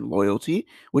understand loyalty,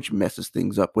 which messes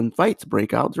things up when fights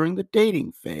break out during the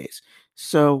dating phase.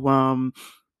 So,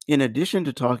 in addition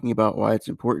to talking about why it's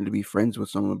important to be friends with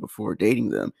someone before dating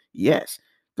them, yes,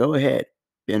 go ahead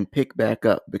and pick back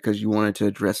up, because you wanted to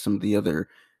address some of the other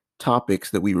topics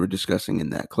that we were discussing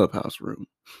in that clubhouse room.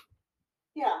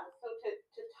 Yeah, so to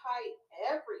tie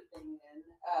everything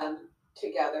in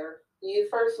together, you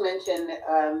first mentioned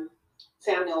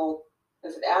Samuel,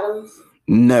 is it Adams?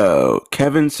 No,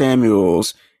 Kevin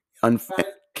Samuels.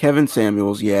 Kevin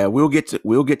Samuels, yeah. We'll get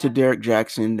to Derek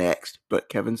Jackson next, but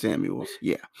Kevin Samuels,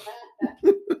 yeah.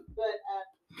 But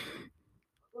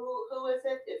who is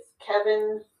it? It's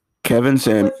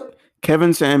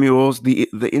Kevin Samuels, the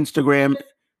Instagram,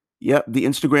 yep, the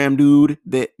Instagram dude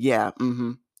that, yeah,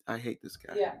 I hate this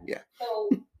guy. Yeah. So,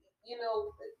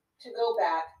 to go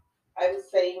back, I was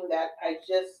saying that I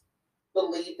just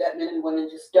believe that men and women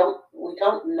we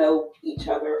don't know each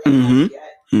other enough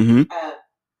yet,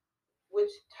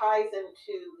 which ties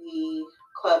into the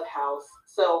clubhouse.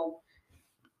 So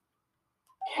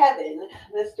Kevin,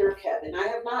 Mr. Kevin, I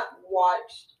have not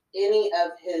watched any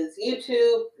of his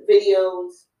YouTube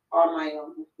videos on my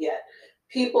own yet.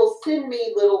 People send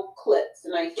me little clips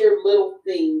and I hear little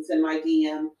things in my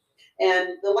DM. And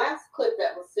the last clip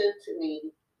that was sent to me,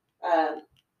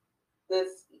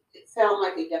 this it sounded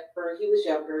like he was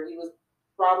younger. He was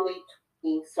probably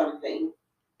 20 something,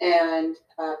 and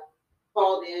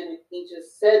called in. He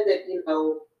just said that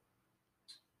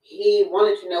he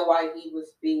wanted to know why he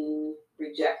was being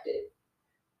rejected.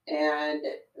 And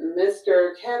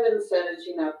Mr. Kevin says,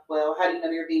 well, how do you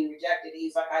know you're being rejected?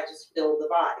 He's like, I just feel the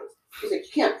vibes. He's like,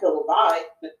 you can't feel the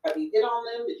vibe. Have you hit on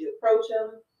them? Did you approach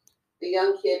them? The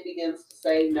young kid begins to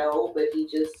say no, but he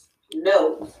just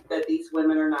knows that these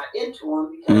women are not into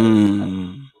him because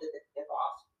they give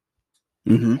off.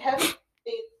 Mm-hmm. Kevin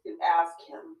needs to ask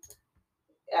him.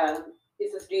 He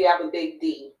says, do you have a big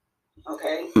D?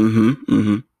 Okay. Mm-hmm.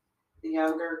 Mm-hmm. The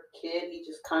younger kid, he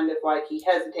just kind of he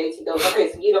hesitates. He goes,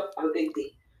 okay, so you don't have a big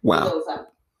D. Wow. He goes,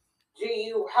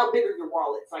 how big are your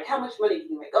wallets? Like, how much money do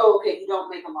you make? Oh, okay, you don't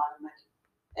make a lot of money.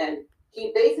 And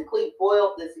he basically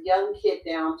boiled this young kid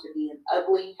down to being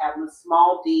ugly, having a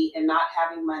small D, and not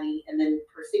having money, and then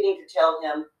proceeding to tell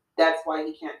him that's why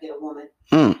he can't get a woman.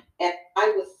 And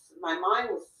my mind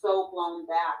was so blown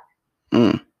back,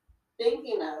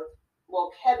 thinking of,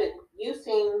 well, Kevin, you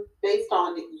seem, based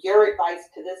on your advice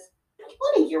to this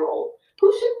 20-year-old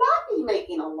who should not be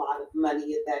making a lot of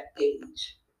money at that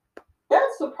age.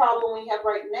 That's the problem we have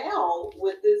right now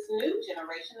with this new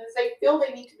generation, is they feel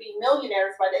they need to be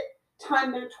millionaires by the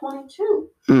time they're 22.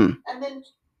 And then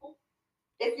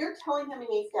if you're telling him he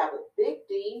needs to have a big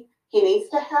D, he needs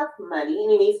to have money,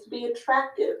 and he needs to be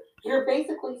attractive, you're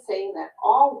basically saying that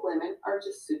all women are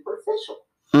just superficial.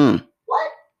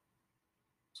 What?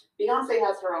 Beyonce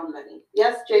has her own money.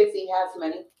 Yes, Jay-Z has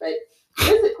money, but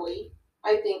physically,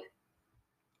 I think,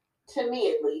 to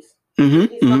me at least,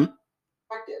 he's not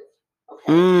attractive.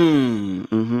 Okay?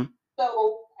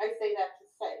 So I say that to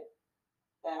say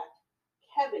that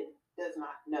Kevin does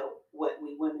not know what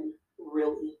we women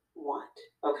really want.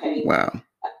 Okay? Wow.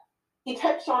 He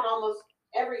touched on almost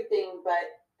everything but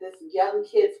this young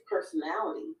kid's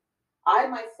personality. I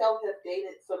myself have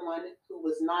dated someone who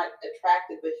was not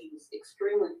attractive, but he was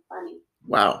extremely funny.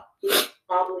 Wow. He's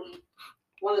probably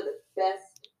one of the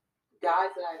best guys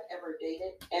that I've ever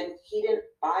dated, and he didn't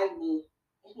buy me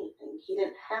anything. He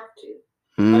didn't have to.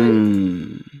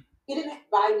 He didn't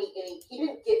buy me he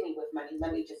didn't get me with money.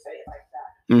 Let me just say it like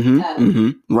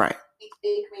that. Right. He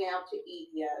take me out to eat,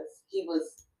 yes. He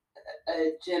was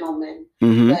a gentleman,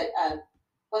 but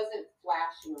wasn't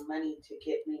flashing money to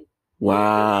get me.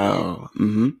 Wow.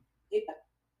 Yeah.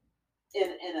 In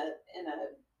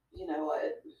a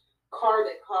car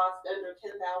that cost under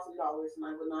 $10,000, and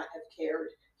I would not have cared.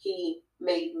 He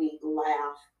made me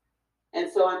laugh.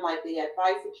 And so I'm like, the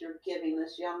advice that you're giving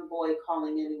this young boy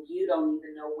calling in and you don't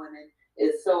even know women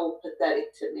is so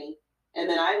pathetic to me. And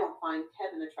then I don't find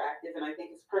Kevin attractive, and I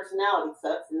think his personality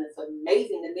sucks, and it's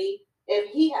amazing to me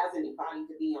if he has anybody,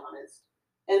 to be honest.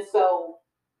 And so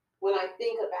when I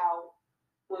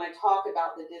talk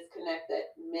about the disconnect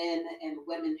that men and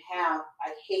women have,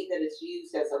 I hate that it's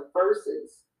used as a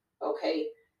versus, okay,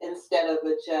 instead of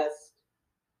just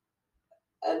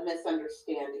a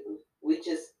misunderstanding. We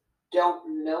just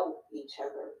don't know each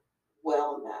other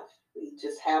well enough. We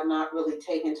just have not really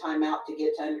taken time out to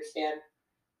get to understand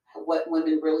what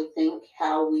women really think,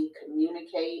 how we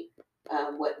communicate,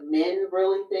 what men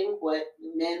really think, what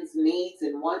men's needs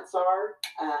and wants are.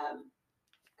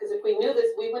 Because if we knew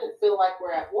this, we wouldn't feel like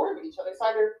we're at war with each other. It's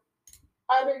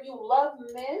either you love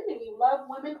men and you love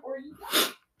women, or you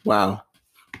don't. Wow.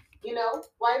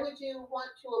 Why would you want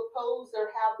to oppose or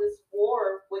have this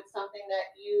war with something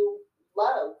that you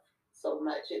love so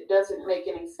much? It doesn't make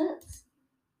any sense.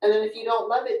 And then if you don't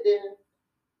love it,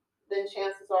 then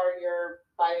chances are you're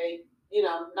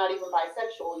not even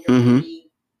bisexual. You're going to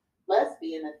be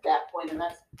lesbian at that point, and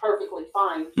that's perfectly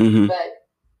fine. But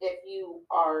if you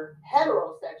are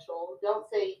heterosexual, don't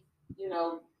say,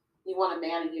 you want a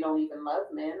man and you don't even love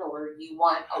men, or you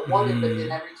want a woman, but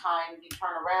then every time you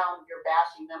turn around, you're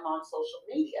bashing them on social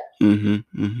media.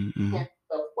 Can't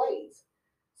both ways.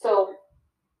 So,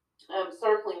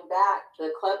 circling back,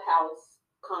 the Clubhouse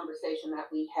conversation that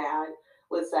we had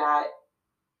was that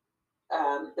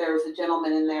there was a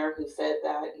gentleman in there who said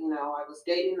that, I was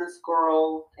dating this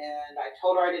girl and I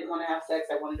told her I didn't want to have sex.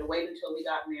 I wanted to wait until we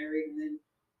got married. And then,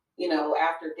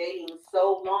 after dating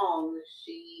so long,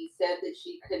 she said that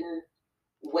she couldn't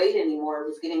wait anymore. It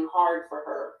was getting hard for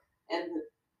her. And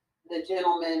the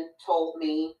gentleman told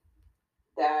me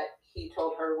that he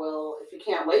told her, well, if you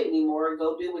can't wait anymore,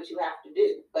 go do what you have to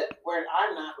do. But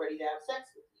I'm not ready to have sex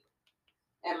with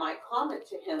you. And my comment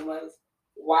to him was,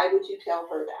 why would you tell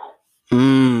her that?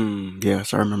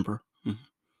 Yes, I remember.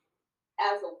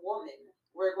 As a woman,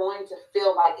 we're going to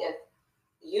feel like if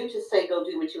you just say go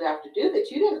do what you have to do,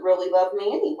 that you didn't really love me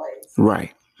anyways.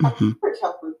 Right. I never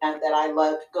tell them that I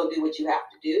love go do what you have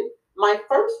to do. My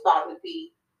first thought would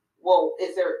be, well,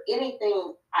 is there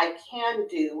anything I can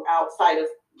do outside of,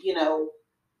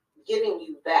 giving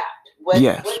you that? What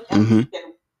else can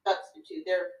substitute?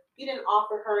 You didn't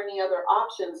offer her any other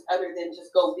options other than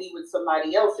just go be with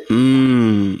somebody else. To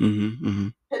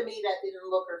me, that didn't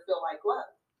look or feel like love.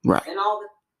 Right. And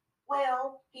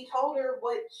well, he told her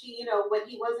what what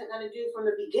he wasn't going to do from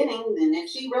the beginning. Then if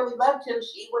she really loved him,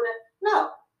 she would have.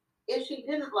 No, if she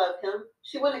didn't love him,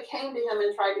 she wouldn't have came to him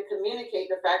and tried to communicate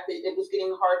the fact that it was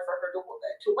getting hard for her to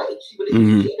wait. She would have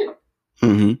just cheated him.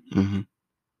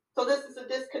 So this is a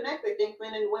disconnect I think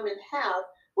men and women have,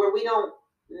 where we don't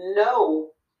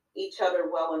know each other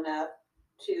well enough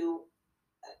to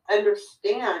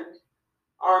understand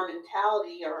our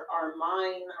mentality, our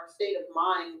mind, our state of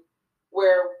mind,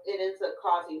 where it ends up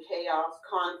causing chaos,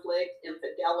 conflict,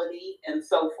 infidelity, and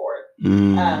so forth.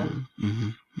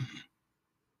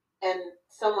 And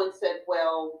someone said,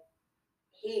 well,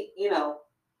 I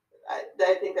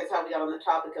think that's how we got on the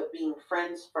topic of being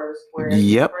friends first, where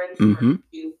friends first,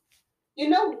 you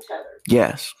know each other.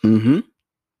 Yes. You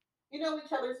know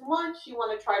each other's wants. You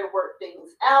want to try to work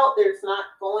things out. There's not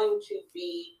going to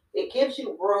be, it gives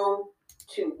you room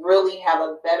to really have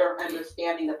a better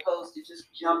understanding opposed to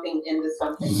just jumping into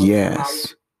something.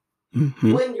 Yes.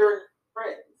 When you're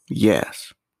friends.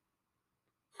 Yes.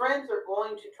 Friends are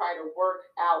going to try to work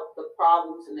out the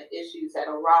problems and the issues that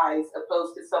arise,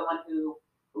 opposed to someone who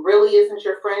really isn't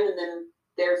your friend, and then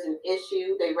there's an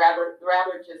issue. They rather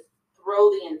just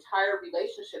throw the entire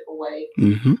relationship away.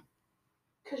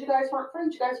 Because you guys weren't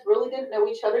friends. You guys really didn't know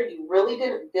each other. You really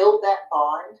didn't build that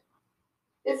bond.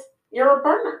 You're a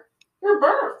burner. You're a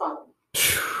burner phone.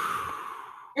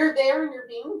 You're there and you're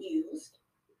being used,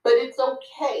 but it's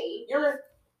okay.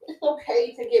 It's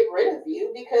okay to get rid of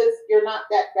you because you're not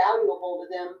that valuable to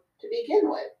them to begin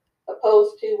with.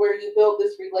 Opposed to where you build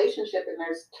this relationship and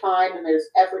there's time and there's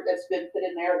effort that's been put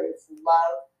in there, there's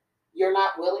love. You're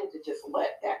not willing to just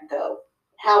let that go.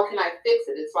 How can I fix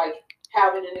it? It's like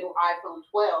having a new iPhone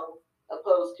 12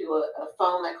 opposed to a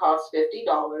phone that costs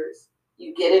 $50.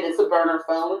 You get it, it's a burner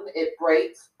phone, it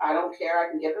breaks, I don't care, I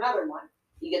can get another one.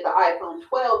 You get the iPhone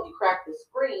 12, you crack the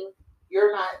screen,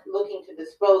 you're not looking to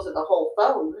dispose of the whole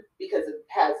phone because it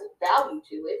has value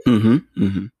to it.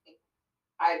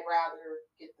 I'd rather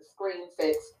get the screen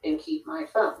fixed and keep my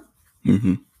phone.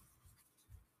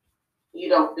 You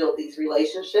don't build these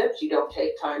relationships, you don't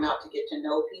take time out to get to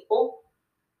know people.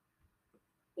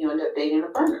 You end up dating a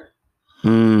burner.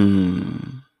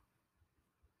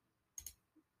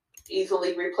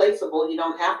 Easily replaceable. You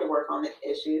don't have to work on the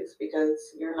issues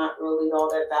because you're not really all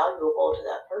that valuable to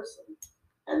that person.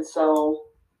 And so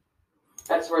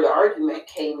that's where the argument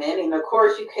came in. And of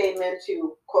course you came in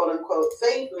to quote unquote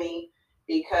save me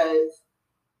because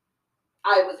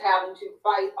I was having to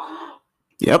fight.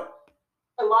 Yep.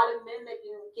 A lot of men that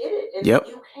didn't get it. And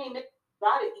you came in,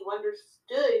 got it, you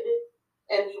understood,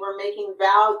 and you were making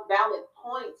valid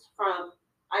points from,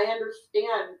 I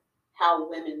understand how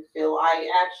women feel. I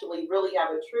actually really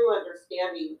have a true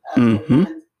understanding of a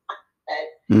woman's mindset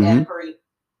and her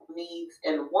needs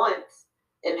and wants,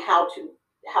 and how to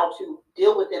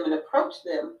deal with them and approach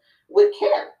them with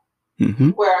care.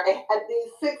 Where I had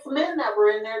these 6 men that were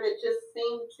in there that just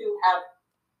seemed to have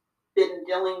been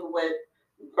dealing with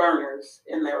burners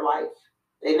in their life.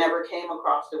 They never came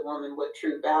across a woman with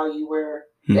true value where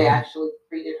they actually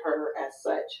treated her as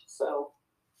such. So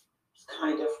it's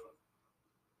kind of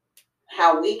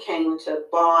how we came to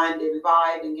bond and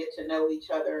vibe and get to know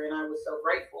each other. And I was so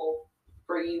grateful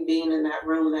for you being in that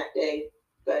room that day.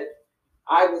 But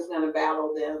I was going to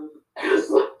battle them as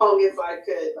long as I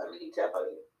could. Let me tell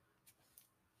you.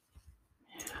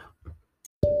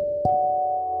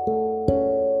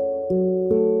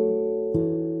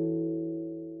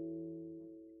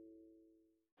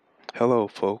 Hello,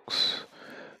 folks.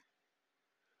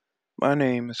 My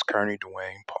name is Kearney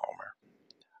Dwayne Palmer.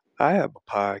 I have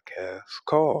a podcast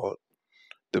called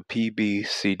the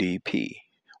PBCDP,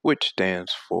 which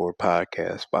stands for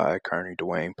Podcast by Kearney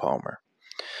Dwayne Palmer.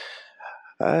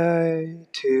 I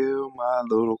tell my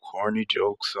little corny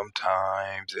jokes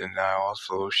sometimes, and I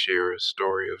also share a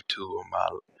story or two of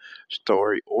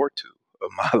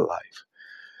my life.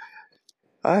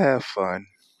 I have fun.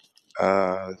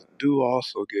 Do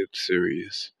also get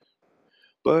serious,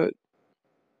 but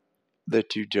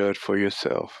let you judge for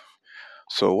yourself.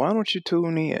 So why don't you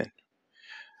tune in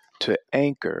to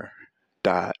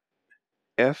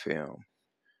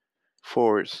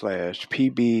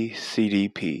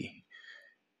anchor.fm/PBCDP.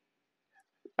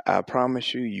 I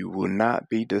promise you, you will not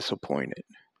be disappointed.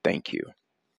 Thank you.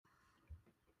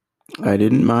 I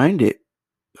didn't mind it.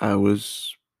 And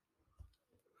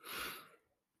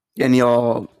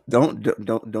y'all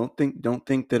don't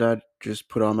think that I just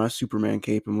put on my Superman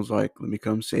cape and was like, let me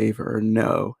come save her.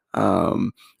 No.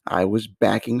 I was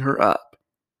backing her up.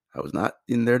 I was not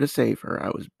in there to save her. I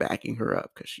was backing her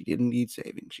up because she didn't need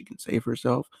saving. She can save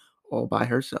herself all by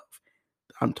herself.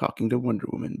 I'm talking to Wonder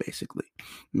Woman, basically.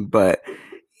 But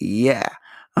yeah.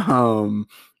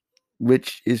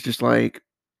 Which is just like,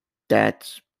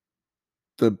 that's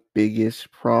the biggest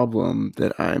problem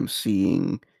that I'm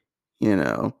seeing, you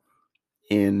know,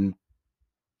 in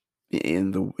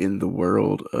the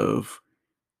world of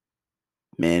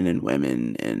men and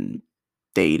women and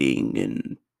dating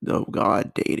and, oh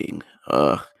god, dating.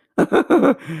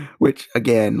 Which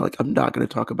again, like, I'm not going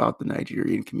to talk about the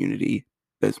Nigerian community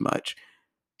as much.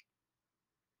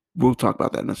 We'll talk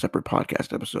about that in a separate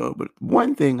podcast episode. But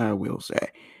one thing I will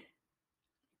say,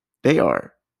 they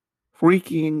are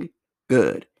freaking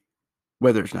good.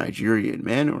 Whether it's Nigerian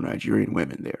men or Nigerian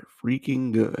women, they're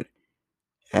freaking good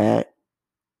at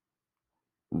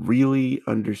really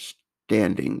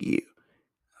understanding you.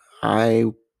 I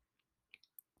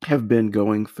have been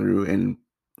going through, and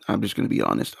I'm just going to be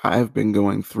honest, I've been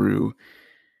going through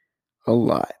a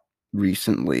lot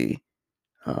recently,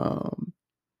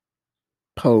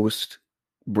 post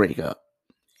breakup.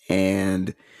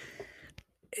 And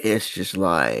it's just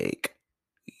like,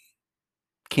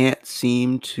 can't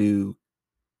seem to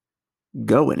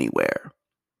go anywhere,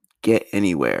 get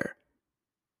anywhere,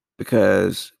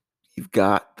 because you've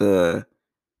got the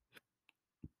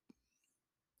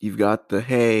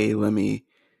hey, let me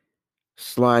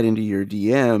slide into your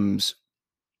DMs,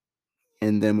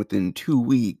 and then within 2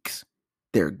 weeks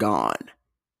they're gone.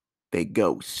 They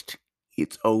ghost.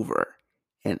 It's over.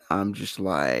 And I'm just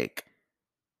like,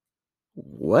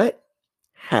 what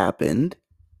happened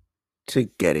to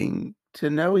getting to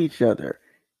know each other?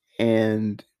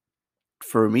 And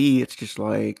for me, it's just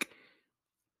like,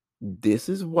 this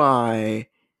is why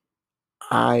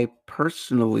I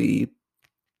personally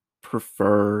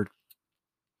prefer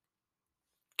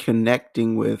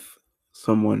connecting with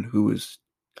someone who is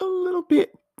a little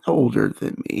bit older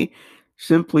than me,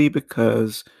 simply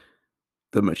because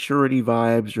the maturity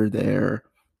vibes are there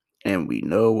and we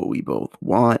know what we both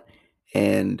want.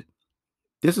 And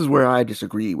this is where I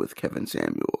disagree with Kevin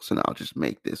Samuels, and I'll just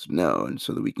make this known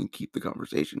so that we can keep the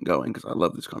conversation going, because I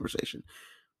love this conversation.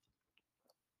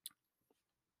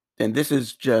 And this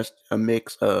is just a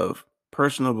mix of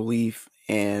personal belief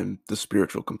and the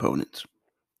spiritual components.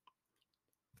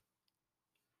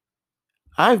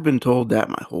 I've been told that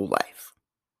my whole life.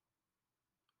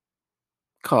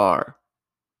 Car,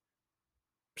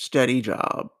 steady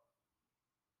job,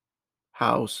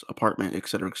 house, apartment,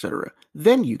 etc., etc.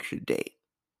 Then you should date.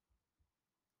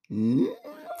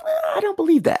 I don't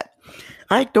believe that.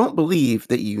 I don't believe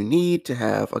that you need to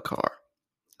have a car.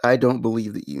 I don't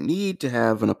believe that you need to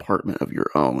have an apartment of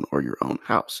your own or your own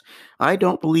house. I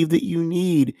don't believe that you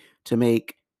need to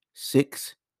make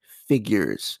 6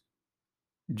 figures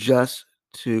just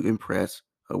to impress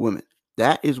a woman.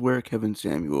 That is where Kevin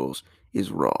Samuels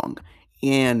is wrong.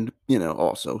 And,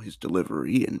 also his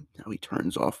delivery and how he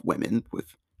turns off women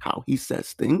with how he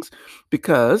says things.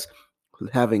 Because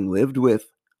having lived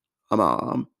with a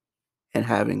mom and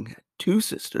having 2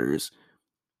 sisters,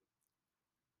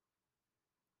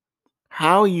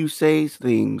 how you say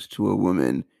things to a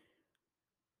woman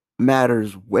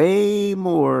matters way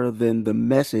more than the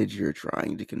message you're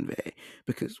trying to convey.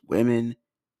 Because women,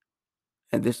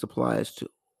 and this applies to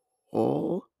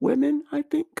all women, I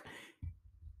think,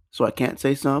 so I can't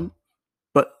say some,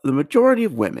 but the majority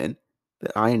of women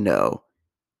that I know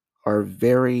are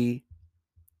very,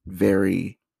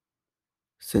 very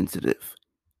sensitive.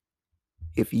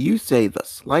 If you say the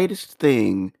slightest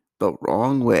thing the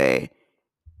wrong way,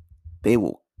 they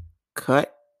will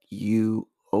cut you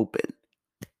open.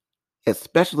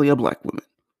 Especially a black woman.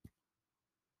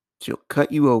 She'll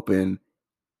cut you open,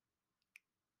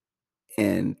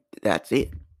 and that's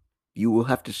it. You will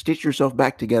have to stitch yourself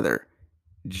back together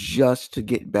just to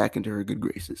get back into her good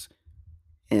graces.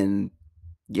 And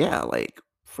yeah, like,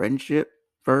 friendship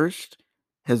first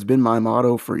has been my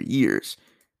motto for years.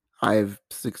 I've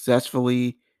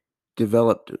successfully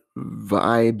developed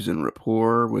vibes and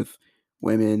rapport with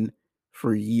women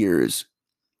for years,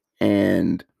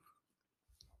 and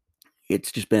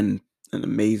it's just been an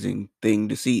amazing thing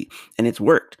to see. And it's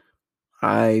worked.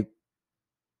 I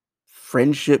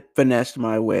friendship finessed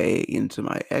my way into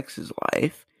my ex's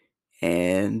life,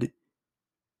 and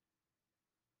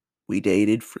we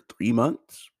dated for 3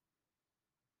 months,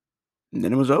 and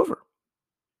then it was over.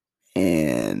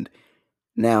 And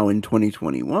now in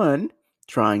 2021,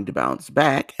 trying to bounce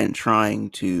back and trying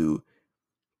to,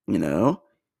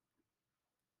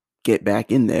 get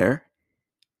back in there,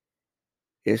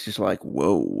 it's just like,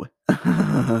 whoa.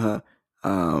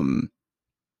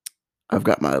 I've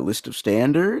got my list of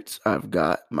standards, I've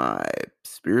got my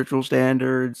spiritual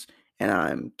standards, and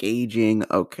I'm gauging,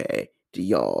 okay, do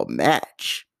y'all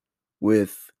match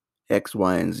with X,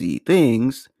 Y, and Z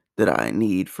things that I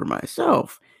need for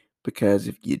myself? Because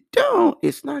if you don't,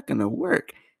 it's not going to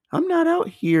work. I'm not out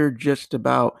here just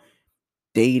about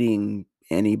dating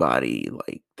anybody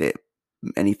like that,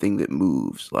 anything that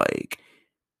moves. Like,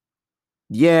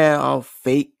 yeah, I'll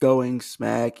fake going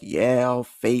smack. Yeah, I'll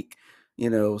fake,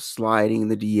 sliding in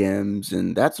the DMs,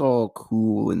 and that's all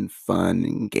cool and fun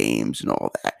and games and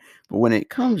all that. But when it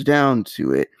comes down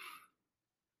to it,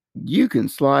 you can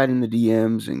slide in the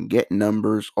DMs and get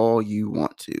numbers all you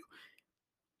want to.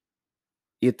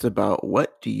 It's about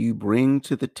what do you bring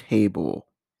to the table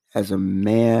as a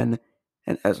man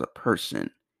and as a person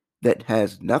that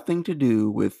has nothing to do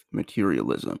with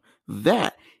materialism.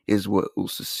 That is what will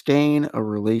sustain a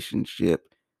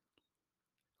relationship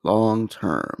long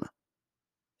term.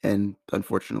 And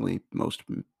unfortunately, most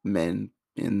men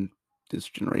in this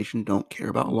generation don't care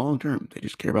about long term. They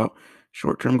just care about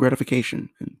short term gratification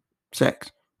and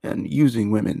sex and using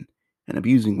women and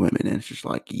abusing women. And it's just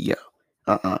like, yeah,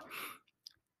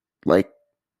 like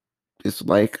it's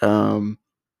like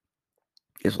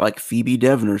Phoebe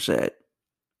Devner said.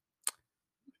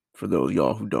 For those of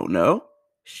y'all who don't know,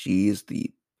 she is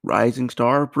the rising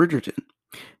star of Bridgerton.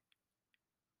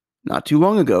 Not too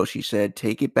long ago, she said,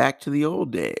 take it back to the old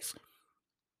days,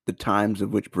 the times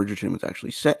of which Bridgerton was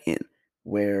actually set in,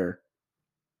 where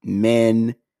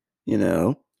men,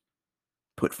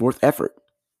 put forth effort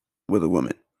with a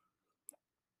woman.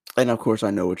 And of course, I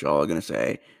know what y'all are going to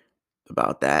say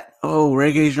about that. Oh,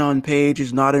 Regé-Jean Page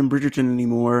is not in Bridgerton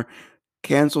anymore.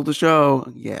 Cancel the show.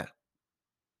 Yeah.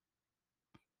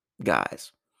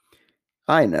 Guys,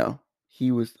 I know.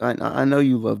 I know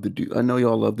you love the Duke. I know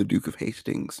y'all love the Duke of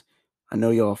Hastings. I know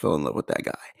y'all fell in love with that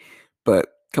guy. But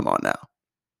come on now.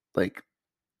 Like,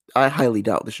 I highly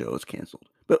doubt the show is canceled.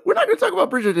 But we're not going to talk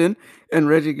about Bridgerton and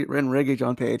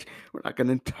Regé-Jean Page. We're not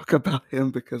going to talk about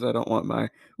him because I don't want my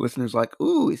listeners like,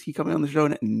 ooh, is he coming on the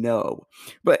show? No.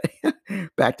 But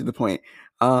back to the point.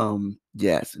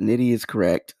 Yes, Nitty is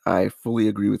correct. I fully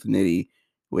agree with Nitty,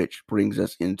 which brings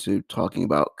us into talking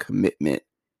about commitment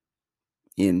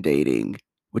in dating,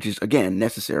 which is, again,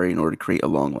 necessary in order to create a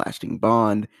long-lasting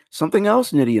bond. Something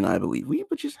else Nitty and I believe. We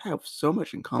just have so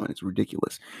much in common. It's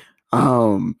ridiculous.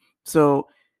 So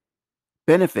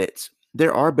benefits.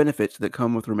 There are benefits that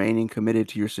come with remaining committed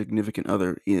to your significant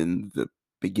other in the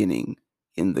beginning,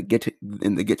 in the get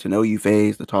to know you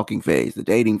phase, the talking phase, the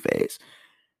dating phase.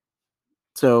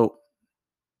 So,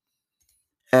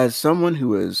 as someone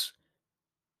who is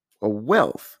a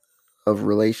wealth of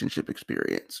relationship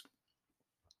experience,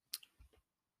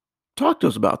 talk to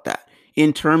us about that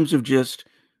in terms of just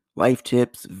life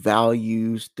tips,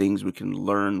 values, things we can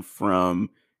learn from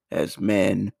as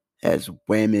men, as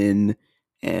women,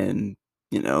 and,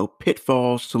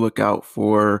 pitfalls to look out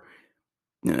for,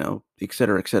 et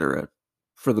cetera,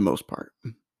 for the most part.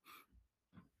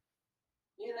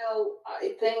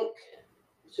 I think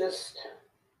just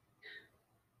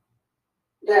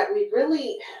that we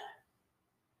really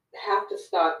have to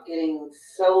stop getting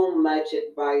so much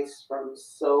advice from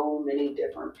so many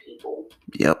different people.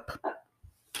 Yep.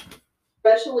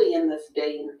 Especially in this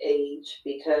day and age,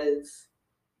 because,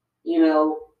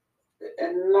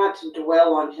 and not to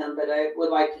dwell on him, but I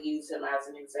would like to use him as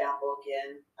an example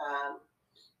again.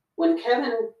 When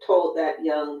Kevin told that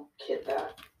young kid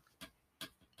that,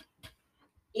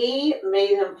 he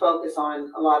made him focus on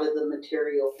a lot of the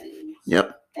material things.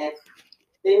 Yep. And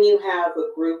then you have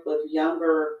a group of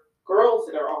younger girls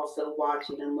that are also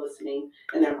watching and listening,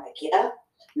 and they're like, yeah.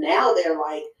 Now they're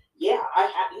like, yeah,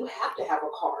 you have to have a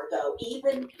car though.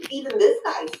 Even this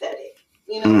guy said it.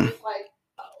 It's like,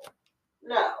 oh,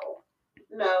 no.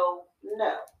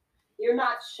 You're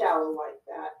not shallow like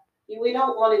that. We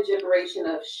don't want a generation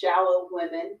of shallow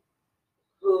women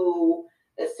who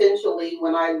essentially,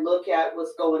 when I look at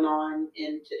what's going on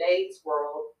in today's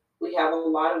world, we have a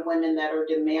lot of women that are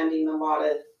demanding a lot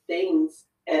of things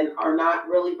and are not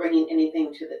really bringing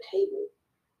anything to the table.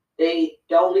 They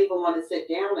don't even want to sit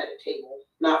down at a table,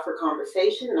 not for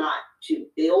conversation, not to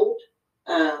build,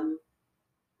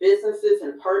 businesses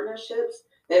and partnerships,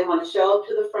 they want to show up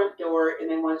to the front door and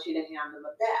they want you to hand them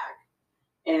a bag.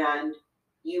 And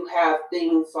you have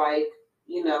things like,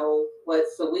 what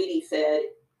Saweetie said,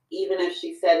 even if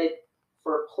she said it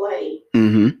for play,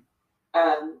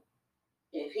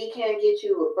 if he can't get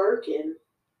you a Birkin,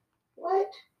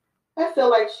 what? I feel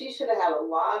like she should have had a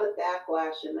lot of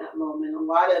backlash in that moment. A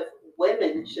lot of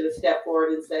women should have stepped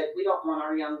forward and said, we don't want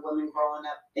our young women growing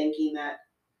up thinking that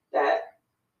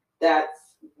that's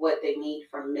what they need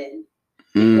from men.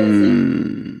 Because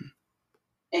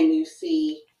and you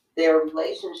see their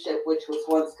relationship, which was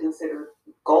once considered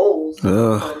goals.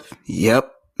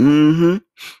 Yep. Mm-hmm.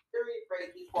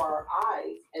 Right before our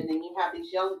eyes. And then you have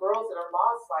these young girls that are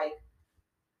lost, like,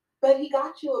 but he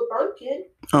got you a Birkin.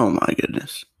 Oh my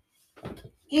goodness.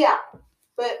 Yeah.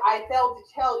 But I failed to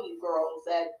tell you girls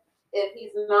that if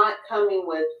he's not coming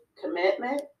with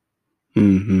commitment,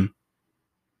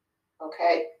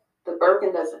 okay, the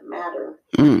Birkin doesn't matter.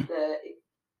 The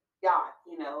yacht,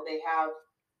 they have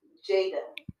Jada,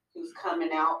 who's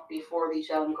coming out before these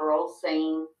young girls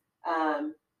saying,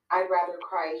 I'd rather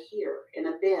cry here in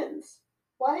a Benz.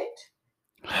 What?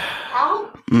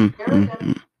 How? They're not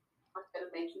going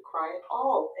to make you cry at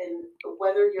all. And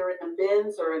whether you're in a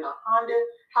Benz or in a Honda,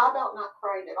 how about not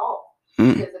crying at all?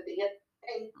 Because at the end of the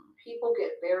day, people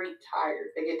get very tired.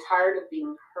 They get tired of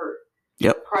being hurt.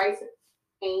 Yep. The price of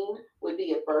pain would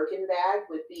be a Birkin bag,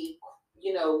 would be,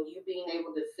 you being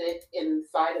able to sit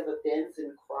inside of a Benz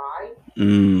and cry.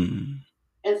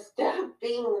 Instead of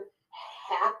being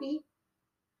happy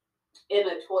in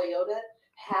a Toyota,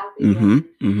 happy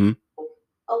in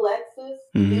a Lexus,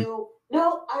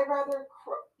 I'd rather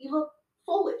cry. You look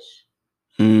foolish.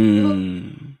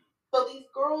 So these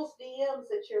girls' DMs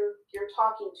that you're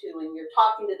talking to, and you're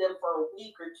talking to them for a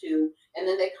week or two, and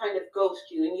then they kind of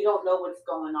ghost you, and you don't know what's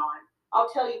going on. I'll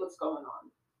tell you what's going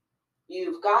on.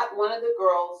 You've got one of the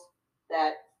girls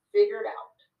that figured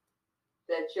out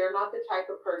that you're not the type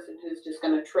of person who's just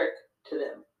going to trick to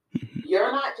them.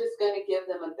 You're not just going to give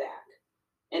them a bag.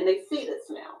 And they see this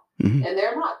now. And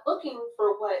they're not looking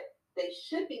for what they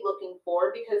should be looking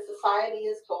for because society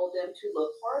has told them to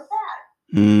look for a bag.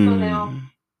 So now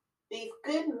these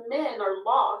good men are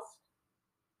lost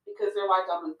because they're like,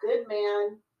 I'm a good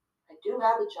man. I do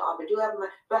have a job. I do have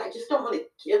money, but I just don't want to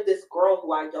give this girl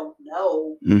who I don't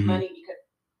know money because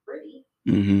it's pretty.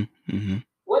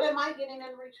 What am I getting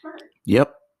in return?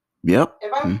 Yep.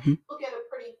 If I look at a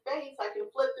pretty face, I can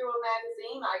flip through a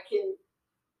magazine. I can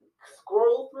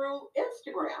scroll through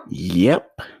Instagram.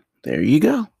 Yep. There you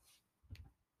go.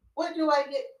 What do I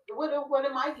get? What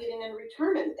am I getting in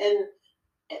return? And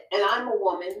I'm a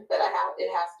woman, but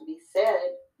it has to be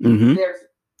said. There's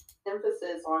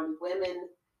emphasis on women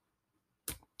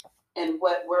and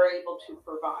what we're able to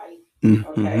provide.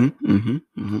 Okay.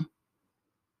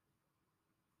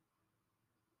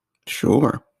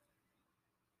 Sure.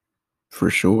 For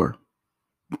sure.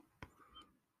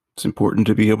 It's important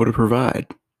to be able to provide.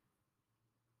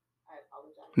 I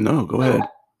apologize. No, go ahead.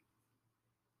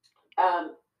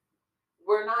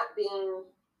 We're not being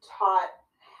taught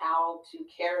how to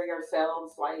carry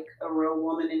ourselves like a real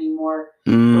woman anymore.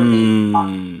 We're being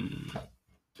taught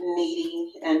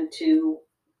needy, and to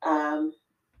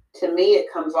me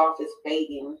it comes off as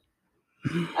begging.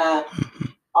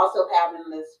 Also having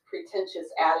this pretentious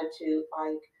attitude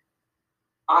like,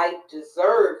 I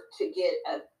deserve to get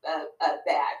a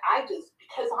bag.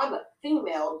 Because I'm a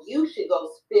female, you should go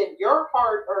spend your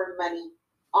hard-earned money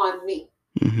on me.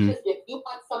 Just if you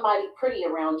want somebody pretty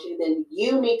around you, then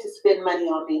you need to spend money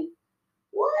on me.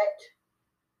 What?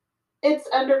 It's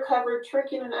undercover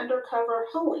tricking and undercover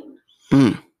hoeing.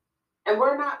 And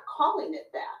we're not calling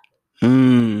it that.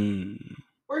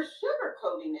 We're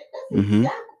sugarcoating it. That's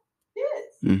exactly what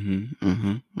it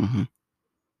is.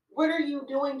 What are you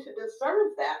doing to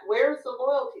deserve that? Where's the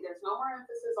loyalty? There's no more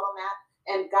emphasis on that.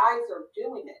 And guys are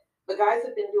doing it. The guys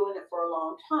have been doing it for a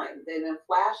long time. They've been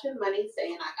flashing money,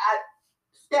 saying, I got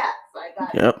stats, I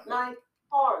got 9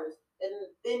 cars. And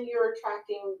then you're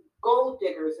attracting gold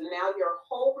diggers. And now your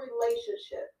whole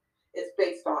relationship is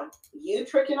based on you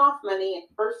tricking off money and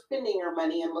first spending your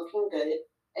money and looking good.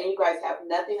 And you guys have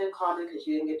nothing in common because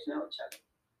you didn't get to know each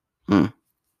other.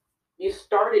 You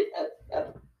started a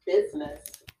business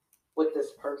with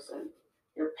this person.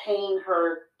 You're paying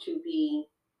her to be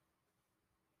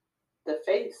the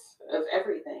face of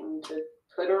everything, to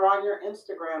put her on your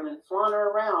Instagram and flaunt her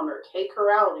around or take her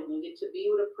out, and you get to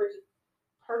be with a pretty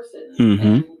person.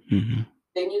 And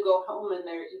then you go home and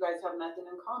you guys have nothing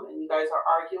in common. You guys are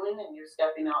arguing and you're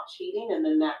stepping out cheating, and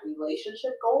then that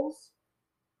relationship goals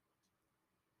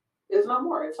is no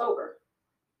more. It's over.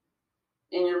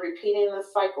 And you're repeating the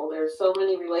cycle. There's so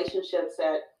many relationships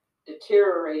that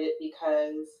deteriorated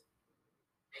because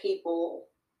people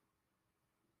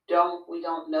we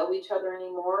don't know each other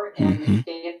anymore, and Mm-hmm. the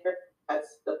standard, as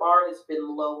the bar has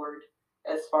been lowered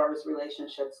as far as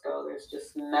relationships go. There's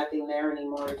just nothing there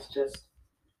anymore. It's just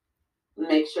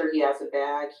make sure he has a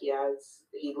bag, he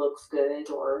looks good,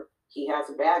 or he has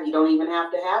a bag. You don't even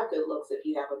have to have good looks if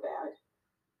you have a bag.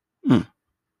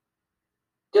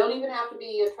 Don't even have to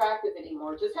be attractive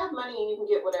anymore. Just have money and you can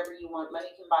get whatever you want. Money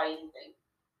can buy anything.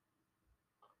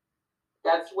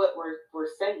 That's what we're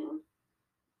saying.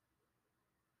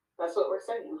 That's what we're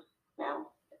saying now.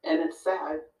 And it's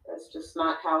sad. That's just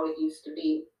not how it used to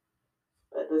be.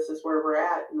 But this is where we're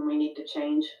at, and we need to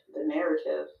change the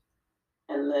narrative.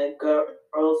 And the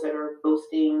girls that are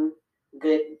boosting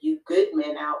good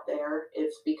men out there,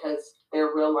 it's because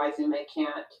they're realizing they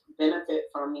can't benefit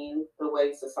from you the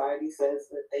way society says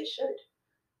that they should.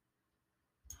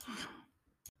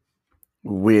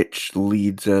 Which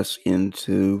leads us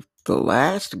into the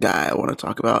last guy I want to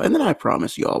talk about, and then I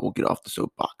promise y'all we'll get off the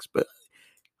soapbox, but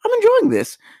I'm enjoying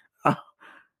this.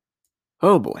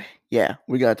 Oh boy. Yeah,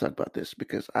 we got to talk about this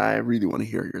because I really want to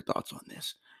hear your thoughts on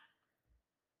this.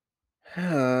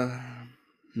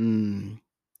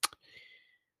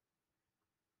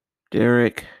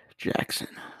 Derek Jackson.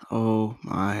 Oh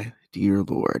my dear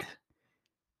Lord.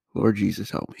 Lord Jesus,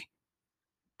 help me.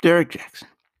 Derek Jackson.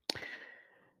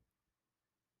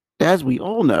 As we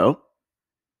all know,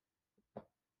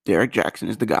 Derek Jackson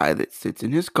is the guy that sits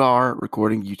in his car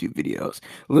recording YouTube videos.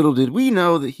 Little did we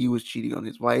know that he was cheating on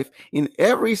his wife in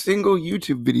every single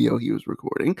YouTube video he was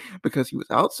recording because he was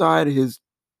outside his,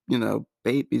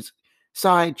 baby's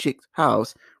side chick's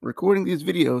house recording these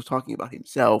videos talking about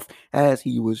himself as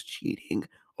he was cheating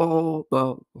all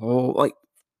the whole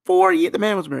 4 years. The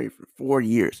man was married for 4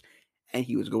 years and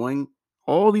he was going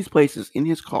all these places in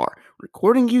his car,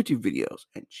 recording YouTube videos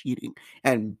and cheating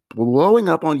and blowing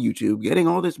up on YouTube, getting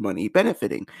all this money,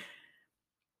 benefiting.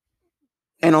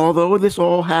 And although this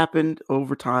all happened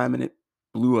over time and it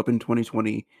blew up in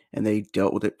 2020 and they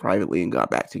dealt with it privately and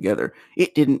got back together,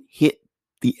 it didn't hit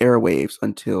the airwaves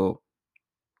until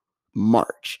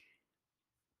March.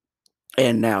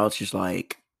 And now it's just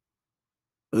like,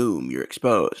 boom, you're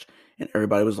exposed. And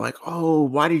everybody was like, oh,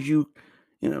 why didn't you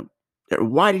leave?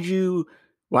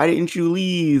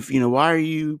 Why are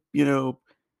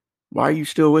you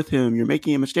still with him? You're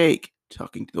making a mistake.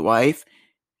 Talking to the wife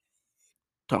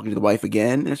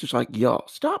again. And it's just like, y'all,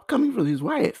 stop coming for his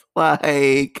wife.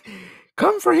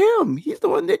 Come for him. He's the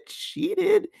one that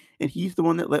cheated. And he's the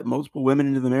one that let multiple women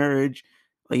into the marriage.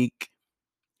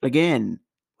 Again,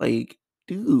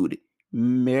 dude,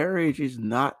 marriage is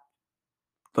not,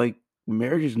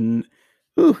 marriage is,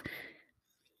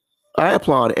 I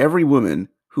applaud every woman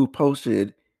who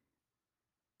posted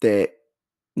that,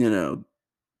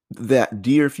 that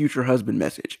dear future husband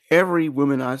message. Every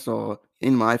woman I saw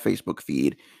in my Facebook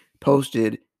feed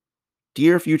posted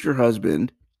dear future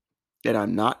husband, and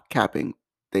I'm not capping.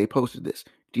 They posted this.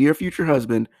 Dear future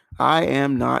husband, I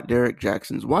am not Derek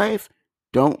Jackson's wife.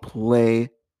 Don't play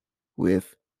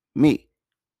with me.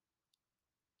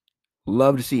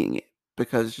 Loved seeing it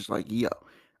because it's just like, yo,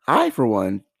 I, for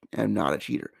one, am not a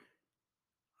cheater.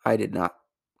 I did not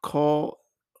call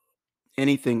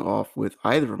anything off with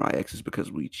either of my exes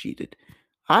because we cheated.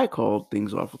 I called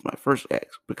things off with my first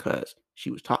ex because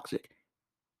she was toxic.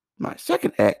 My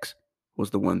second ex was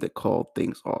the one that called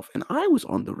things off, and I was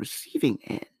on the receiving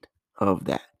end of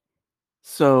that.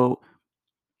 So,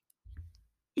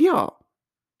 y'all,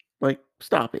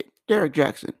 stop it. Derek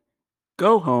Jackson,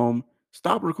 go home,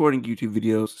 stop recording YouTube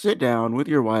videos, sit down with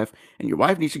your wife, and your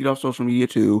wife needs to get off social media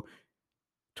too.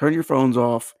 Turn your phones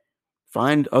off,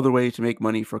 find other ways to make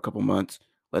money for a couple months,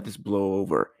 let this blow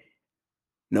over.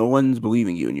 No one's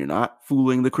believing you, and you're not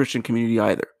fooling the Christian community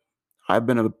either. I've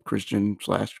been a Christian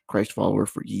 / Christ follower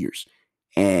for years,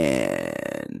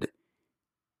 and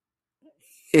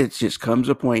it just comes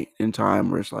a point in time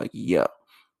where it's like, yo,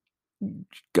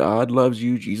 God loves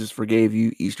you, Jesus forgave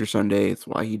you, Easter Sunday, it's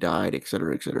why he died,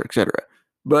 etc., etc., etc.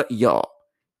 But y'all,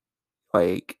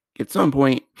 at some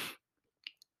point,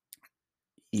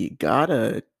 you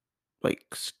gotta,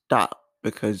 stop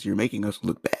because you're making us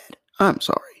look bad. I'm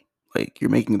sorry.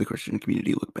 You're making the Christian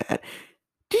community look bad.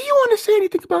 Do you want to say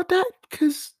anything about that?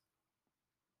 Because,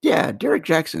 yeah, Derek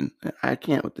Jackson, I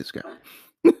can't with this guy.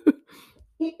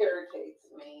 He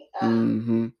irritates me.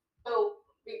 Mm-hmm. So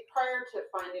prior to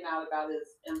finding out about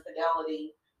his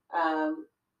infidelity,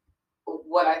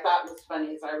 what I thought was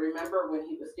funny is I remember when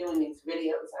he was doing these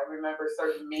videos, I remember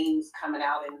certain memes coming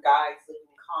out and guys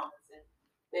leaving comments and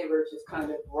they were just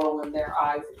kind of rolling their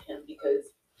eyes at him because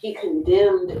he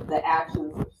condemned the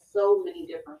actions of so many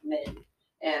different men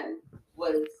and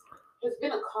has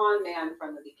been a con man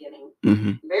from the beginning.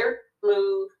 Mm-hmm. Very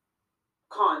smooth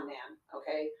con man,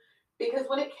 okay? Because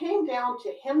when it came down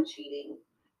to him cheating,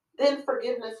 then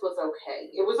forgiveness was okay.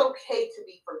 It was okay to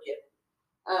be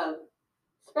forgiven.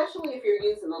 Especially if you're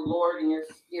using the Lord and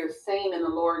you're saying in the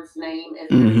Lord's name, if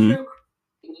you're Mm-hmm. a true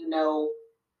Christian, you know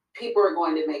people are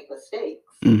going to make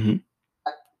mistakes. Mm-hmm.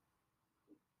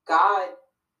 God,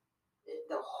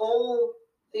 the whole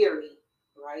theory,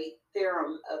 right,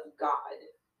 theorem of God,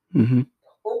 Mm-hmm.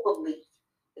 the whole belief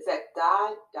is that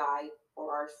God died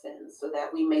for our sins so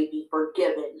that we may be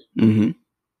forgiven. Mm-hmm.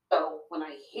 So when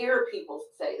I hear people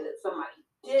say that somebody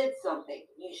did something,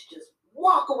 you should just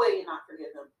walk away and not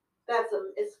forgive them. That's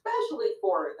especially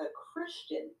for the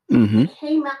Christian. Mm-hmm.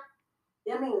 Came out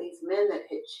condemning these men that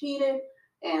had cheated,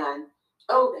 and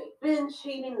they've been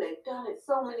cheating, they've done it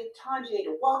so many times, you need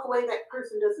to walk away, that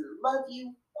person doesn't love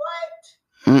you.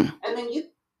 What? Mm. And then you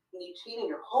cheating,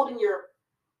 you're holding your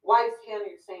wife's hand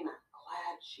and you're saying, I'm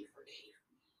glad she forgave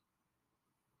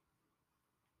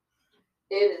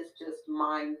me. It is just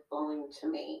mind-blowing to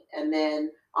me. And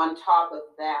then on top of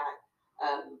that,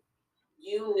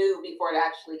 you knew before it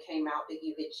actually came out that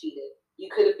you had cheated. You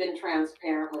could have been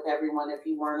transparent with everyone if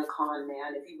you weren't a con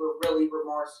man, if you were really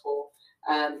remorseful.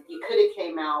 You could have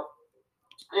came out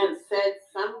and said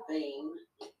something.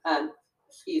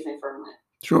 Excuse me for a minute.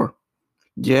 Sure.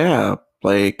 Yeah,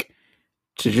 like,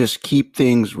 to just keep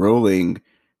things rolling,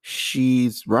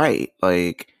 she's right.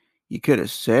 Like, you could have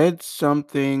said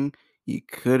something, you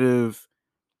could have,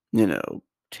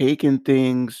 taken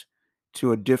things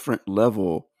to a different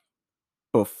level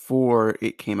before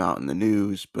it came out in the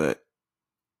news, but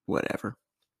whatever.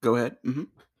 Go ahead. Mm-hmm.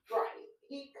 Right.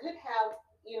 He could have,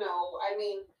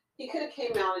 he could have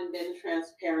came out and been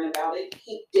transparent about it.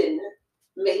 He didn't.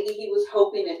 Maybe he was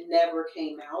hoping it never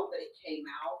came out, but it came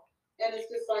out. And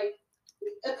it's just like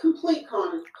a complete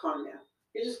con man.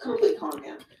 You're just complete con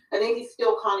man. I think he's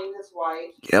still conning his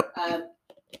wife. Yep.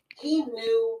 He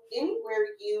knew anywhere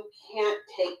you can't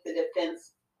take the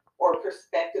defense or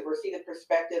perspective or see the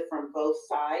perspective from both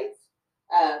sides,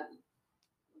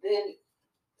 then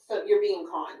so you're being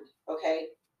conned, okay?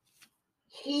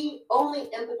 He only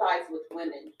empathized with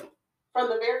women from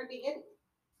the very beginning.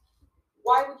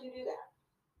 Why would you do that?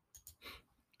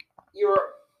 You're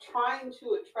trying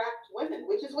to attract women,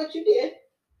 which is what you did,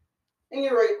 and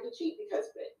you're able to cheat because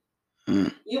of it.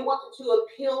 Mm. You wanted to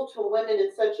appeal to women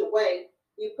in such a way,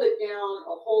 you put down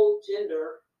a whole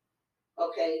gender,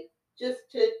 okay,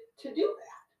 just to do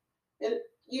that. And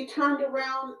you turned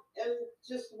around and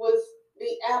just was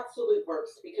the absolute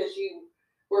worst because you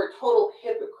were a total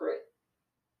hypocrite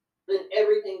in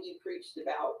everything you preached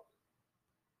about.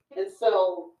 And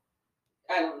so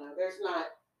I don't know. There's not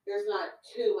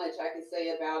too much I can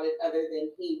say about it other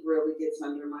than he really gets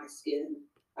under my skin.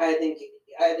 I think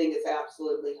it's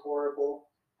absolutely horrible.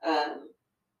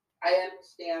 I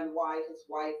understand why his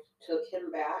wife took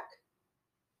him back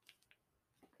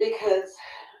because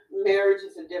marriage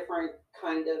is a different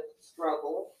kind of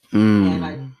struggle,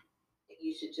 and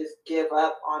you should just give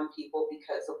up on people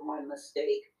because of one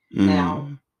mistake. Now,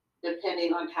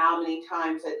 depending on how many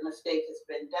times that mistake has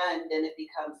been done, then it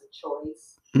becomes a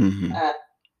choice. Mm-hmm.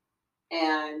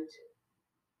 And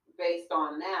based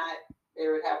on that,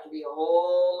 there would have to be a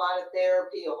whole lot of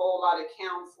therapy, a whole lot of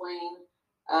counseling.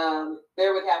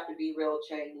 There would have to be real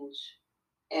change.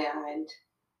 And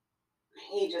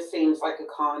he just seems like a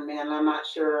con man. I'm not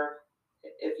sure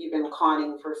if you've been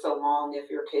conning for so long, if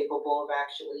you're capable of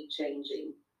actually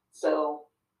changing. So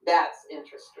that's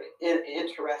interesting,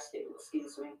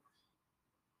 excuse me.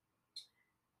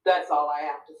 That's all I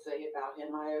have to say about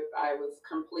him. I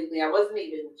wasn't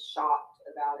even shocked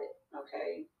about it,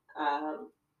 okay?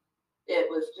 It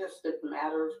was just a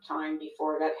matter of time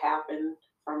before that happened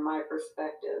from my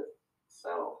perspective.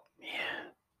 So yeah,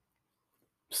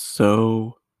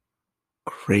 so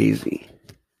crazy,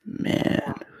 man.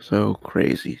 Yeah. So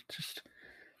crazy. Just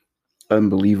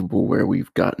unbelievable where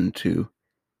we've gotten to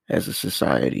as a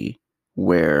society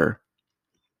where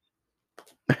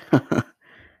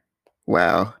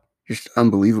wow, just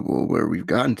unbelievable where we've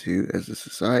gotten to as a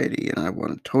society. And I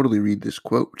want to totally read this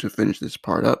quote to finish this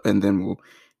part up, and then we'll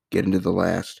get into the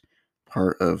last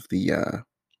part of the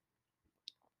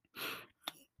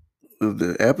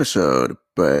episode.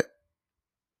 But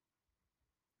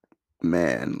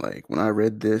man, like, when I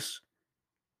read this,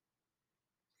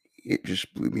 it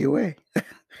just blew me away.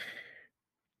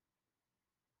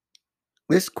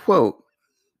 This quote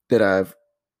that I've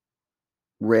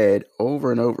read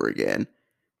over and over again,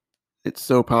 it's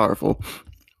so powerful.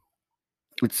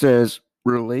 It says,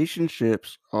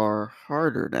 relationships are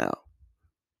harder now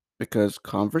because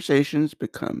conversations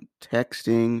become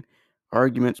texting,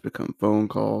 arguments become phone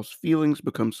calls, feelings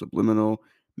become subliminal,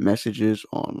 messages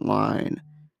online.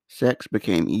 Sex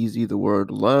became easy. The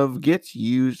word love gets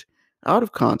used out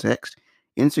of context.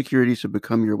 Insecurities have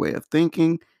become your way of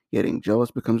thinking. Getting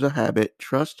jealous becomes a habit.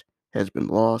 Trust has been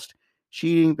lost.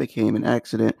 Cheating became an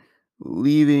accident.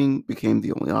 Leaving became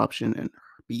the only option. And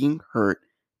being hurt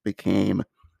became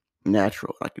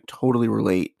natural. I can totally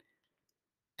relate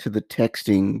to the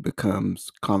texting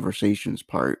becomes conversations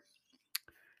part.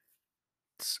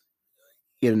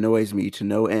 It annoys me to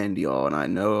no end, y'all, and I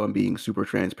know I'm being super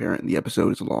transparent and the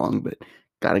episode is long, but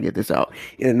gotta get this out.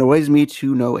 It annoys me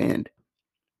to no end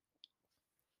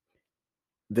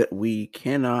that we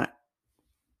cannot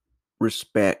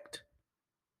respect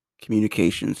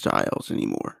communication styles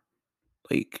anymore.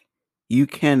 Like, you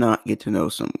cannot get to know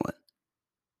someone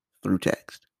through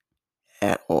text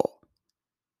at all.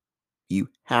 You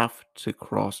have to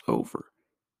cross over,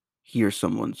 hear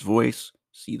someone's voice,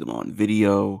 see them on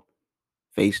video,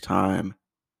 FaceTime.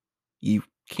 You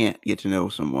can't get to know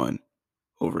someone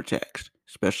over text,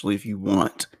 especially if you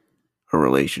want a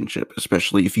relationship,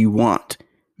 especially if you want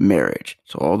marriage.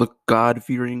 So all the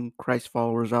God-fearing Christ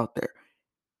followers out there,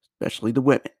 especially the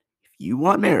women, if you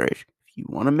want marriage, if you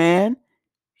want a man,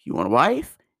 if you want a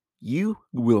wife, you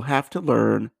will have to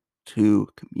learn to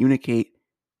communicate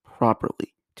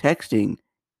properly. Texting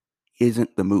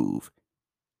isn't the move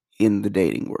in the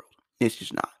dating world. It's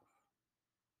just not.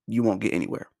 You won't get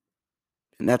anywhere.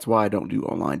 And that's why I don't do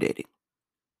online dating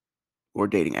or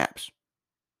dating apps.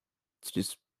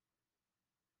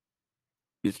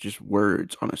 It's just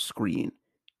words on a screen.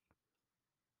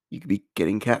 You could be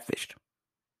getting catfished.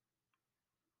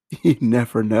 You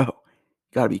never know.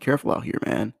 You gotta be careful out here,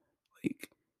 man. Like,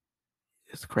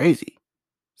 it's crazy.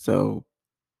 So,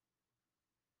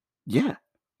 yeah.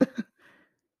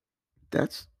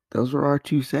 Those are our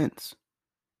 2 cents.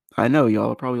 I know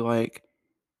y'all are probably like,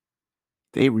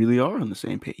 they really are on the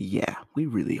same page. Yeah, we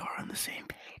really are on the same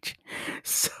page.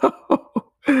 So,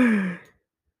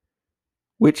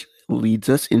 which leads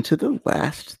us into the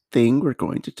last thing we're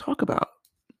going to talk about.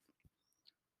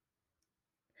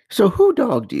 So, who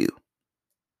dogged you?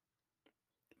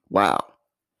 Wow.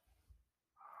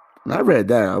 When I read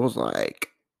that, I was like,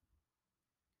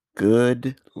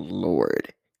 good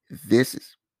Lord, this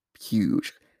is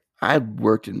huge. I've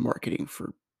worked in marketing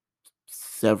for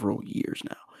several years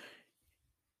now.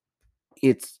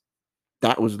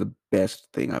 That was the best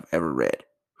thing I've ever read.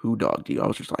 Who dogged you? I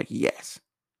was just like, yes,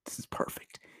 this is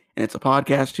perfect. And it's a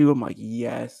podcast too. I'm like,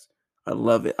 yes, I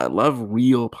love it. I love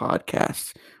real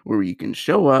podcasts where you can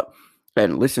show up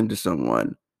and listen to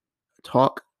someone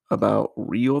talk about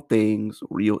real things,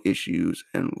 real issues,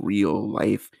 and real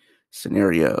life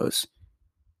scenarios.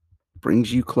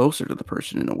 Brings you closer to the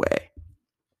person in a way.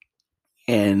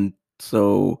 And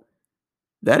so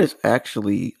that is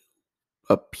actually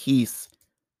a piece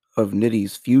of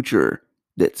Nitty's future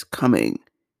that's coming.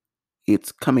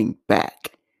 It's coming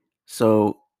back.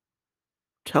 So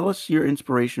tell us your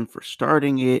inspiration for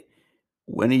starting it.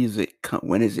 When is it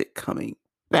coming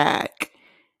back?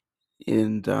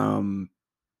 And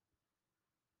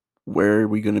where are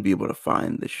we going to be able to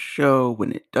find the show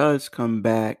when it does come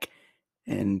back?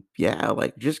 And yeah,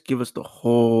 like, just give us the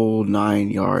whole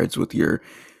 9 yards with your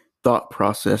thought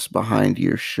process behind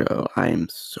your show. I am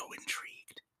so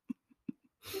intrigued.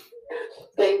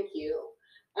 Thank you.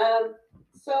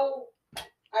 So,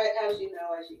 as you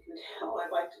can tell, I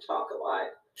like to talk a lot.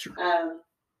 Sure. And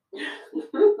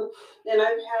I've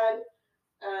had,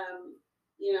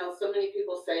 so many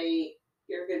people say,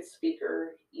 you're a good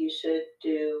speaker, you should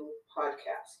do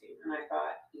podcasting. And I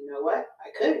thought, you know what? I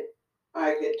could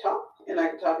talk, and I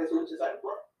could talk as much as I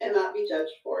want and not be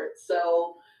judged for it.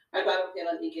 So I thought, okay,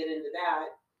 let me get into that.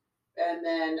 And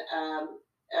then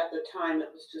at the time,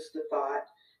 it was just a thought.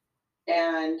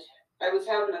 And I was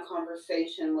having a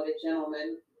conversation with a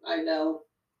gentleman I know,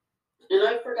 and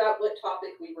I forgot what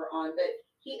topic we were on, but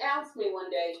he asked me one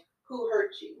day, who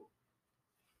hurt you?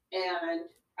 And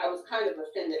I was kind of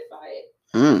offended by it.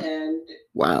 And,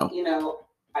 wow.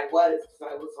 I was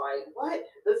like, what?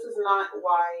 This is not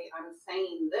why I'm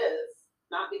saying this.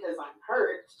 Not because I'm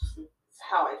hurt. It's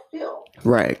how I feel.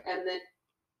 Right. And then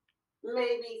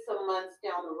maybe some months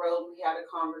down the road, we had a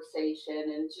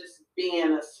conversation, and just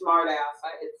being a smart ass,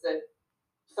 I had said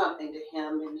something to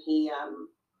him, and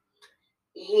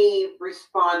he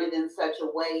responded in such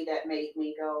a way that made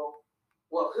me go,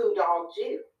 well, who dogged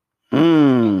you?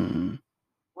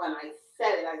 When I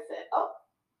said it, I said, oh,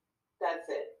 that's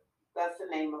it. That's the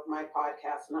name of my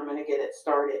podcast, and I'm going to get it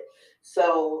started.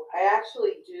 So I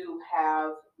actually do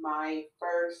have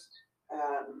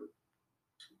um,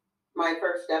 my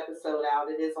first episode out.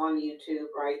 It is on YouTube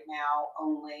right now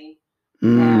only,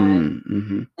 and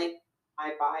Mm-hmm. link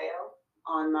my bio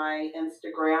on my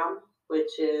Instagram,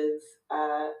 which is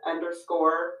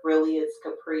underscore. Really, it's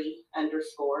Capri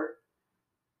underscore.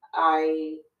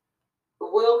 I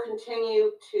will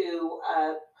continue to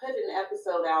put an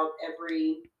episode out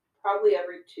probably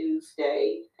every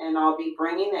Tuesday, and I'll be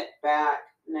bringing it back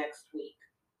next week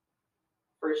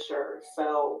for sure.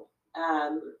 So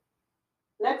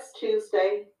next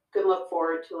Tuesday, can look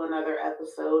forward to another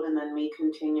episode, and then me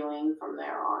continuing from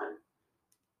there on.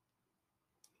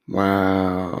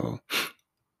 Wow.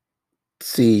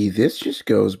 See, this just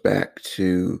goes back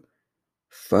to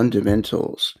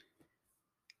fundamentals.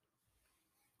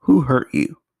 Who hurt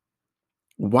you?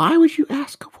 Why would you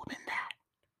ask a woman that?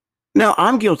 Now,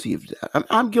 I'm guilty of that.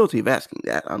 I'm guilty of asking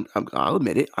that. I'll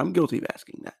admit it. I'm guilty of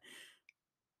asking that.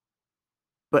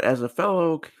 But as a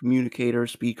fellow communicator,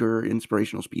 speaker,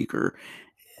 inspirational speaker,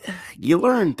 you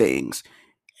learn things.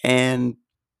 And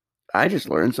I just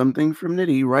learned something from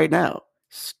Nitty right now.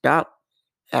 Stop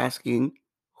asking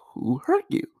who hurt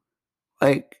you.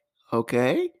 Like,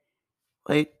 okay?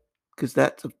 Like, because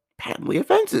that's patently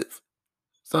offensive.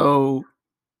 So,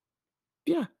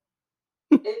 yeah.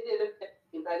 It did affect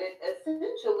me, but it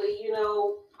essentially,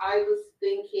 I was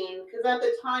thinking, because at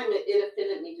the time it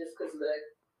offended me just because of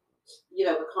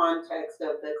the context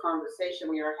of the conversation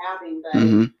we were having. But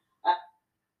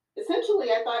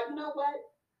essentially, I thought, you know what?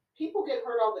 People get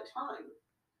hurt all the time,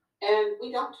 and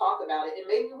we don't talk about it. And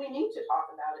maybe we need to talk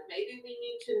about it. Maybe we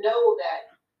need to know that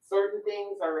certain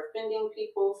things are offending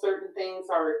people, certain things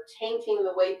are tainting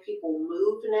the way people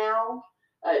move now.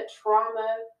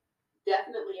 Trauma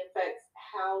definitely affects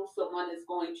how someone is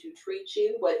going to treat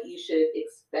you, what you should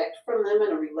expect from them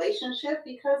in a relationship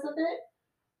because of it.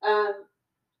 Um,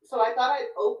 so I thought I'd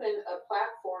open a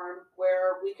platform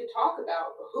where we could talk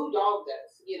about who dogged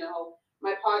us.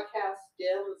 My podcast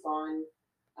stems on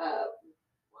uh,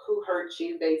 who hurt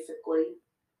you, basically,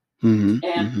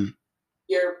 and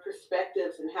your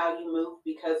perspectives and how you move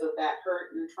because of that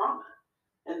hurt and trauma.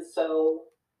 And so,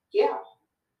 yeah.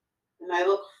 And I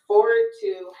look forward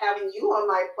to having you on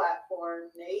my platform,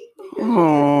 Nate.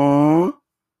 Aww.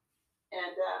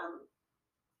 And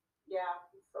yeah,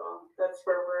 so that's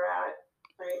where we're at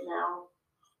right now.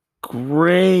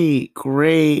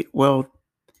 Great. Well,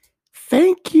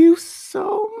 thank you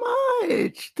so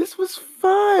much. This was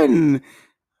fun.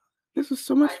 This was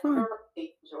so much fun.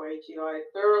 I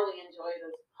thoroughly enjoyed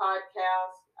this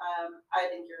podcast. I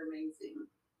think you're amazing.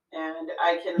 And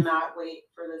I cannot wait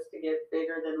for this to get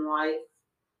bigger than life.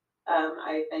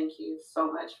 I thank you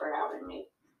so much for having me.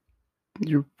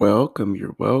 You're welcome.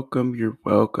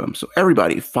 So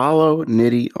everybody follow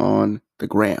Nitty on the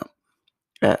gram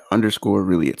at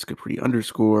 _really it's Capri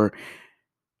 _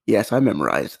 Yes, I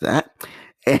memorized that.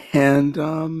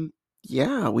 And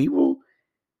yeah, we will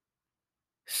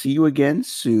see you again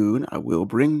soon. I will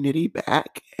bring Nitty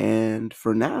back. And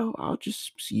for now, I'll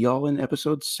just see y'all in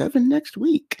episode 7 next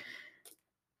week.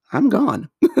 I'm gone.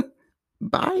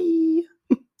 Bye.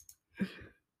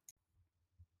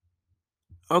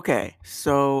 Okay,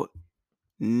 so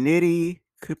Nitty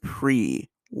Capri.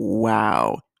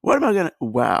 Wow. How am I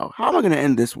gonna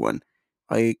end this one?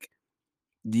 Like,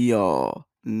 y'all.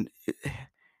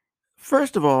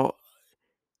 First of all,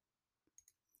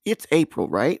 it's April,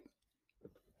 right?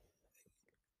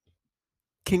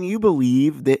 Can you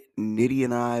believe that Nitty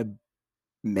and I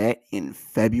met in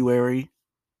February?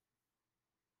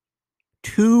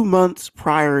 2 months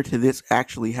prior to this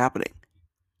actually happening.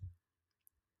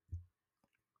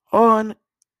 On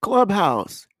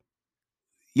Clubhouse.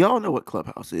 Y'all know what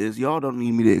Clubhouse is. Y'all don't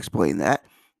need me to explain that.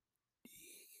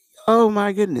 Oh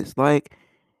my goodness.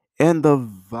 And the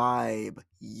vibe.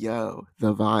 The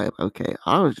vibe. Okay.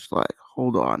 I was just like,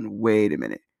 hold on. Wait a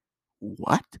minute.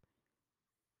 What?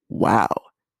 Wow.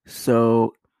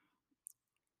 So,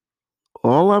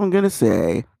 all I'm going to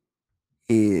say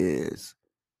is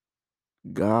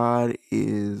God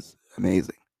is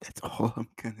amazing. That's all I'm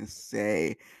going to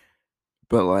say.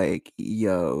 But,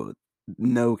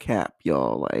 no cap,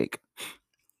 y'all.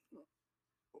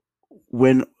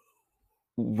 When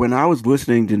I was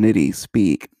listening to Nitty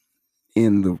speak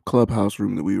in the Clubhouse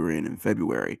room that we were in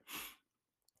February,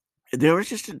 there was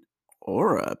just an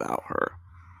aura about her.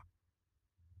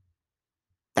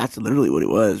 That's literally what it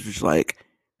was. Just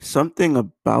something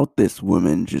about this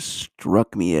woman just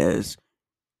struck me as,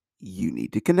 you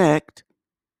need to connect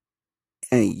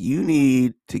and you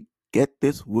need to get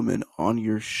this woman on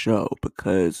your show,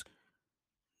 because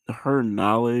her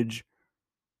knowledge,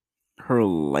 her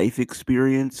life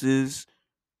experiences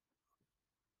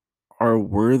are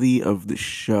worthy of the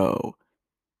show.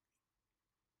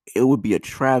 It would be a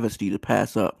travesty to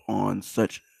pass up on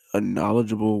such a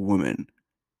knowledgeable woman.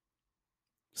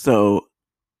 So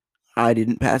I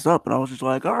didn't pass up, and I was just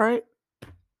like, all right,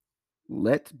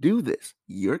 let's do this.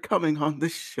 You're coming on the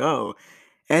show.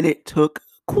 And it took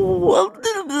a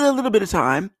little bit of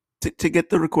time to get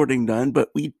the recording done,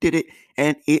 but we did it,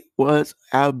 and it was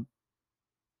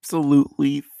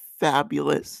absolutely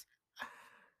fabulous.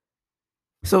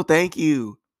 So thank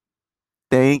you.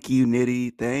 Thank you,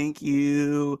 Nitty. Thank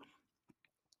you.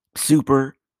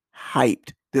 Super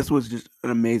hyped. This was just an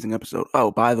amazing episode.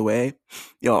 Oh, by the way,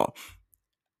 y'all,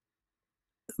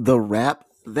 the rap,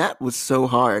 that was so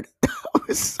hard.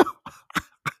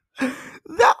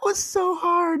 That was so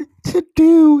hard to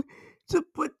do, to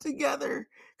put together,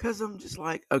 because I'm just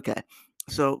like, okay.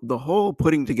 So the whole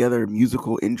putting together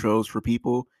musical intros for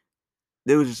people,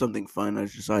 there was just something fun I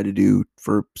decided to do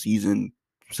for season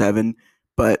 7,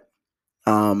 but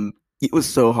it was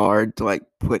so hard to like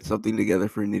put something together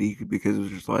for Nitty because it was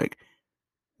just like,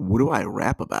 what do I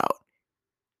rap about?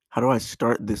 How do I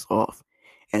start this off?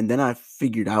 And then I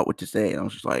figured out what to say, and I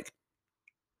was just like,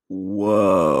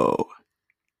 whoa,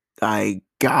 I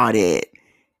got it.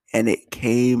 And it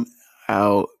came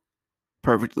out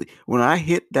perfectly. When I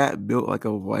hit that built like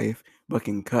a wife, but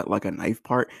can cut like a knife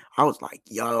part, I was like,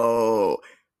 yo.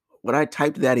 When I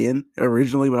typed that in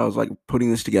originally, when I was like putting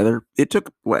this together, it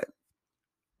took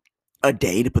a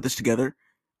day to put this together.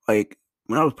 Like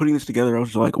when I was putting this together, I was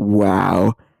just like,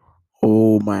 wow,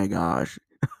 oh my gosh.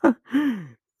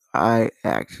 I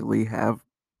actually have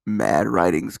mad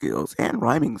writing skills and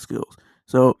rhyming skills.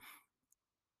 So,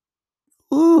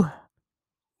 ooh,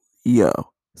 yo.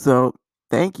 So,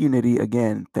 thank you, Nitty.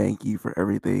 Again, thank you for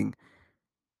everything.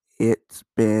 It's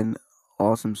been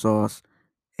awesome sauce.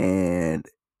 And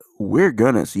we're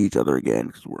going to see each other again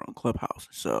because we're on Clubhouse.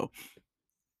 So,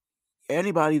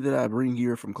 anybody that I bring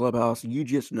here from Clubhouse, you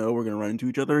just know we're going to run into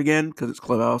each other again because it's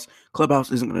Clubhouse. Clubhouse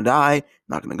isn't going to die,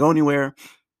 not going to go anywhere.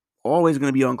 Always going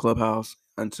to be on Clubhouse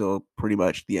until pretty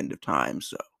much the end of time.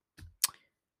 So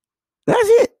that's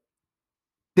it.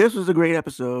 This was a great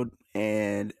episode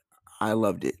and I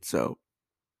loved it. So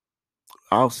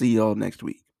I'll see y'all next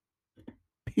week.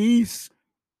 Peace.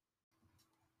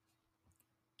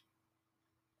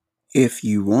 If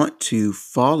you want to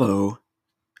follow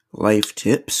Life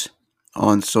Tips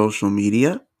on social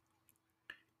media,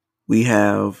 we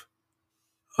have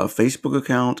a Facebook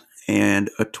account and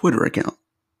a Twitter account,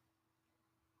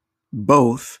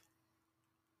 both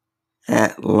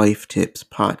at Life Tips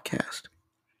Podcast.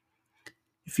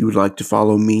 If you would like to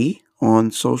follow me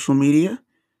on social media,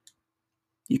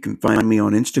 you can find me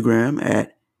on Instagram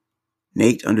at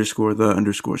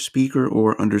Nate_the_speaker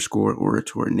or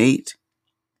 _orator Nate.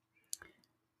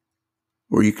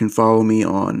 Or you can follow me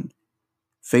on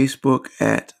Facebook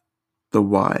at The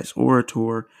Wise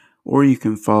Orator, or you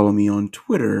can follow me on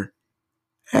Twitter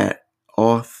at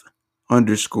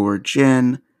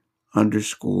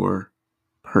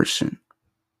auth_gen_person.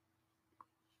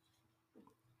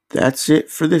 That's it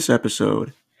for this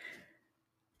episode.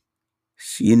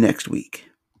 See you next week.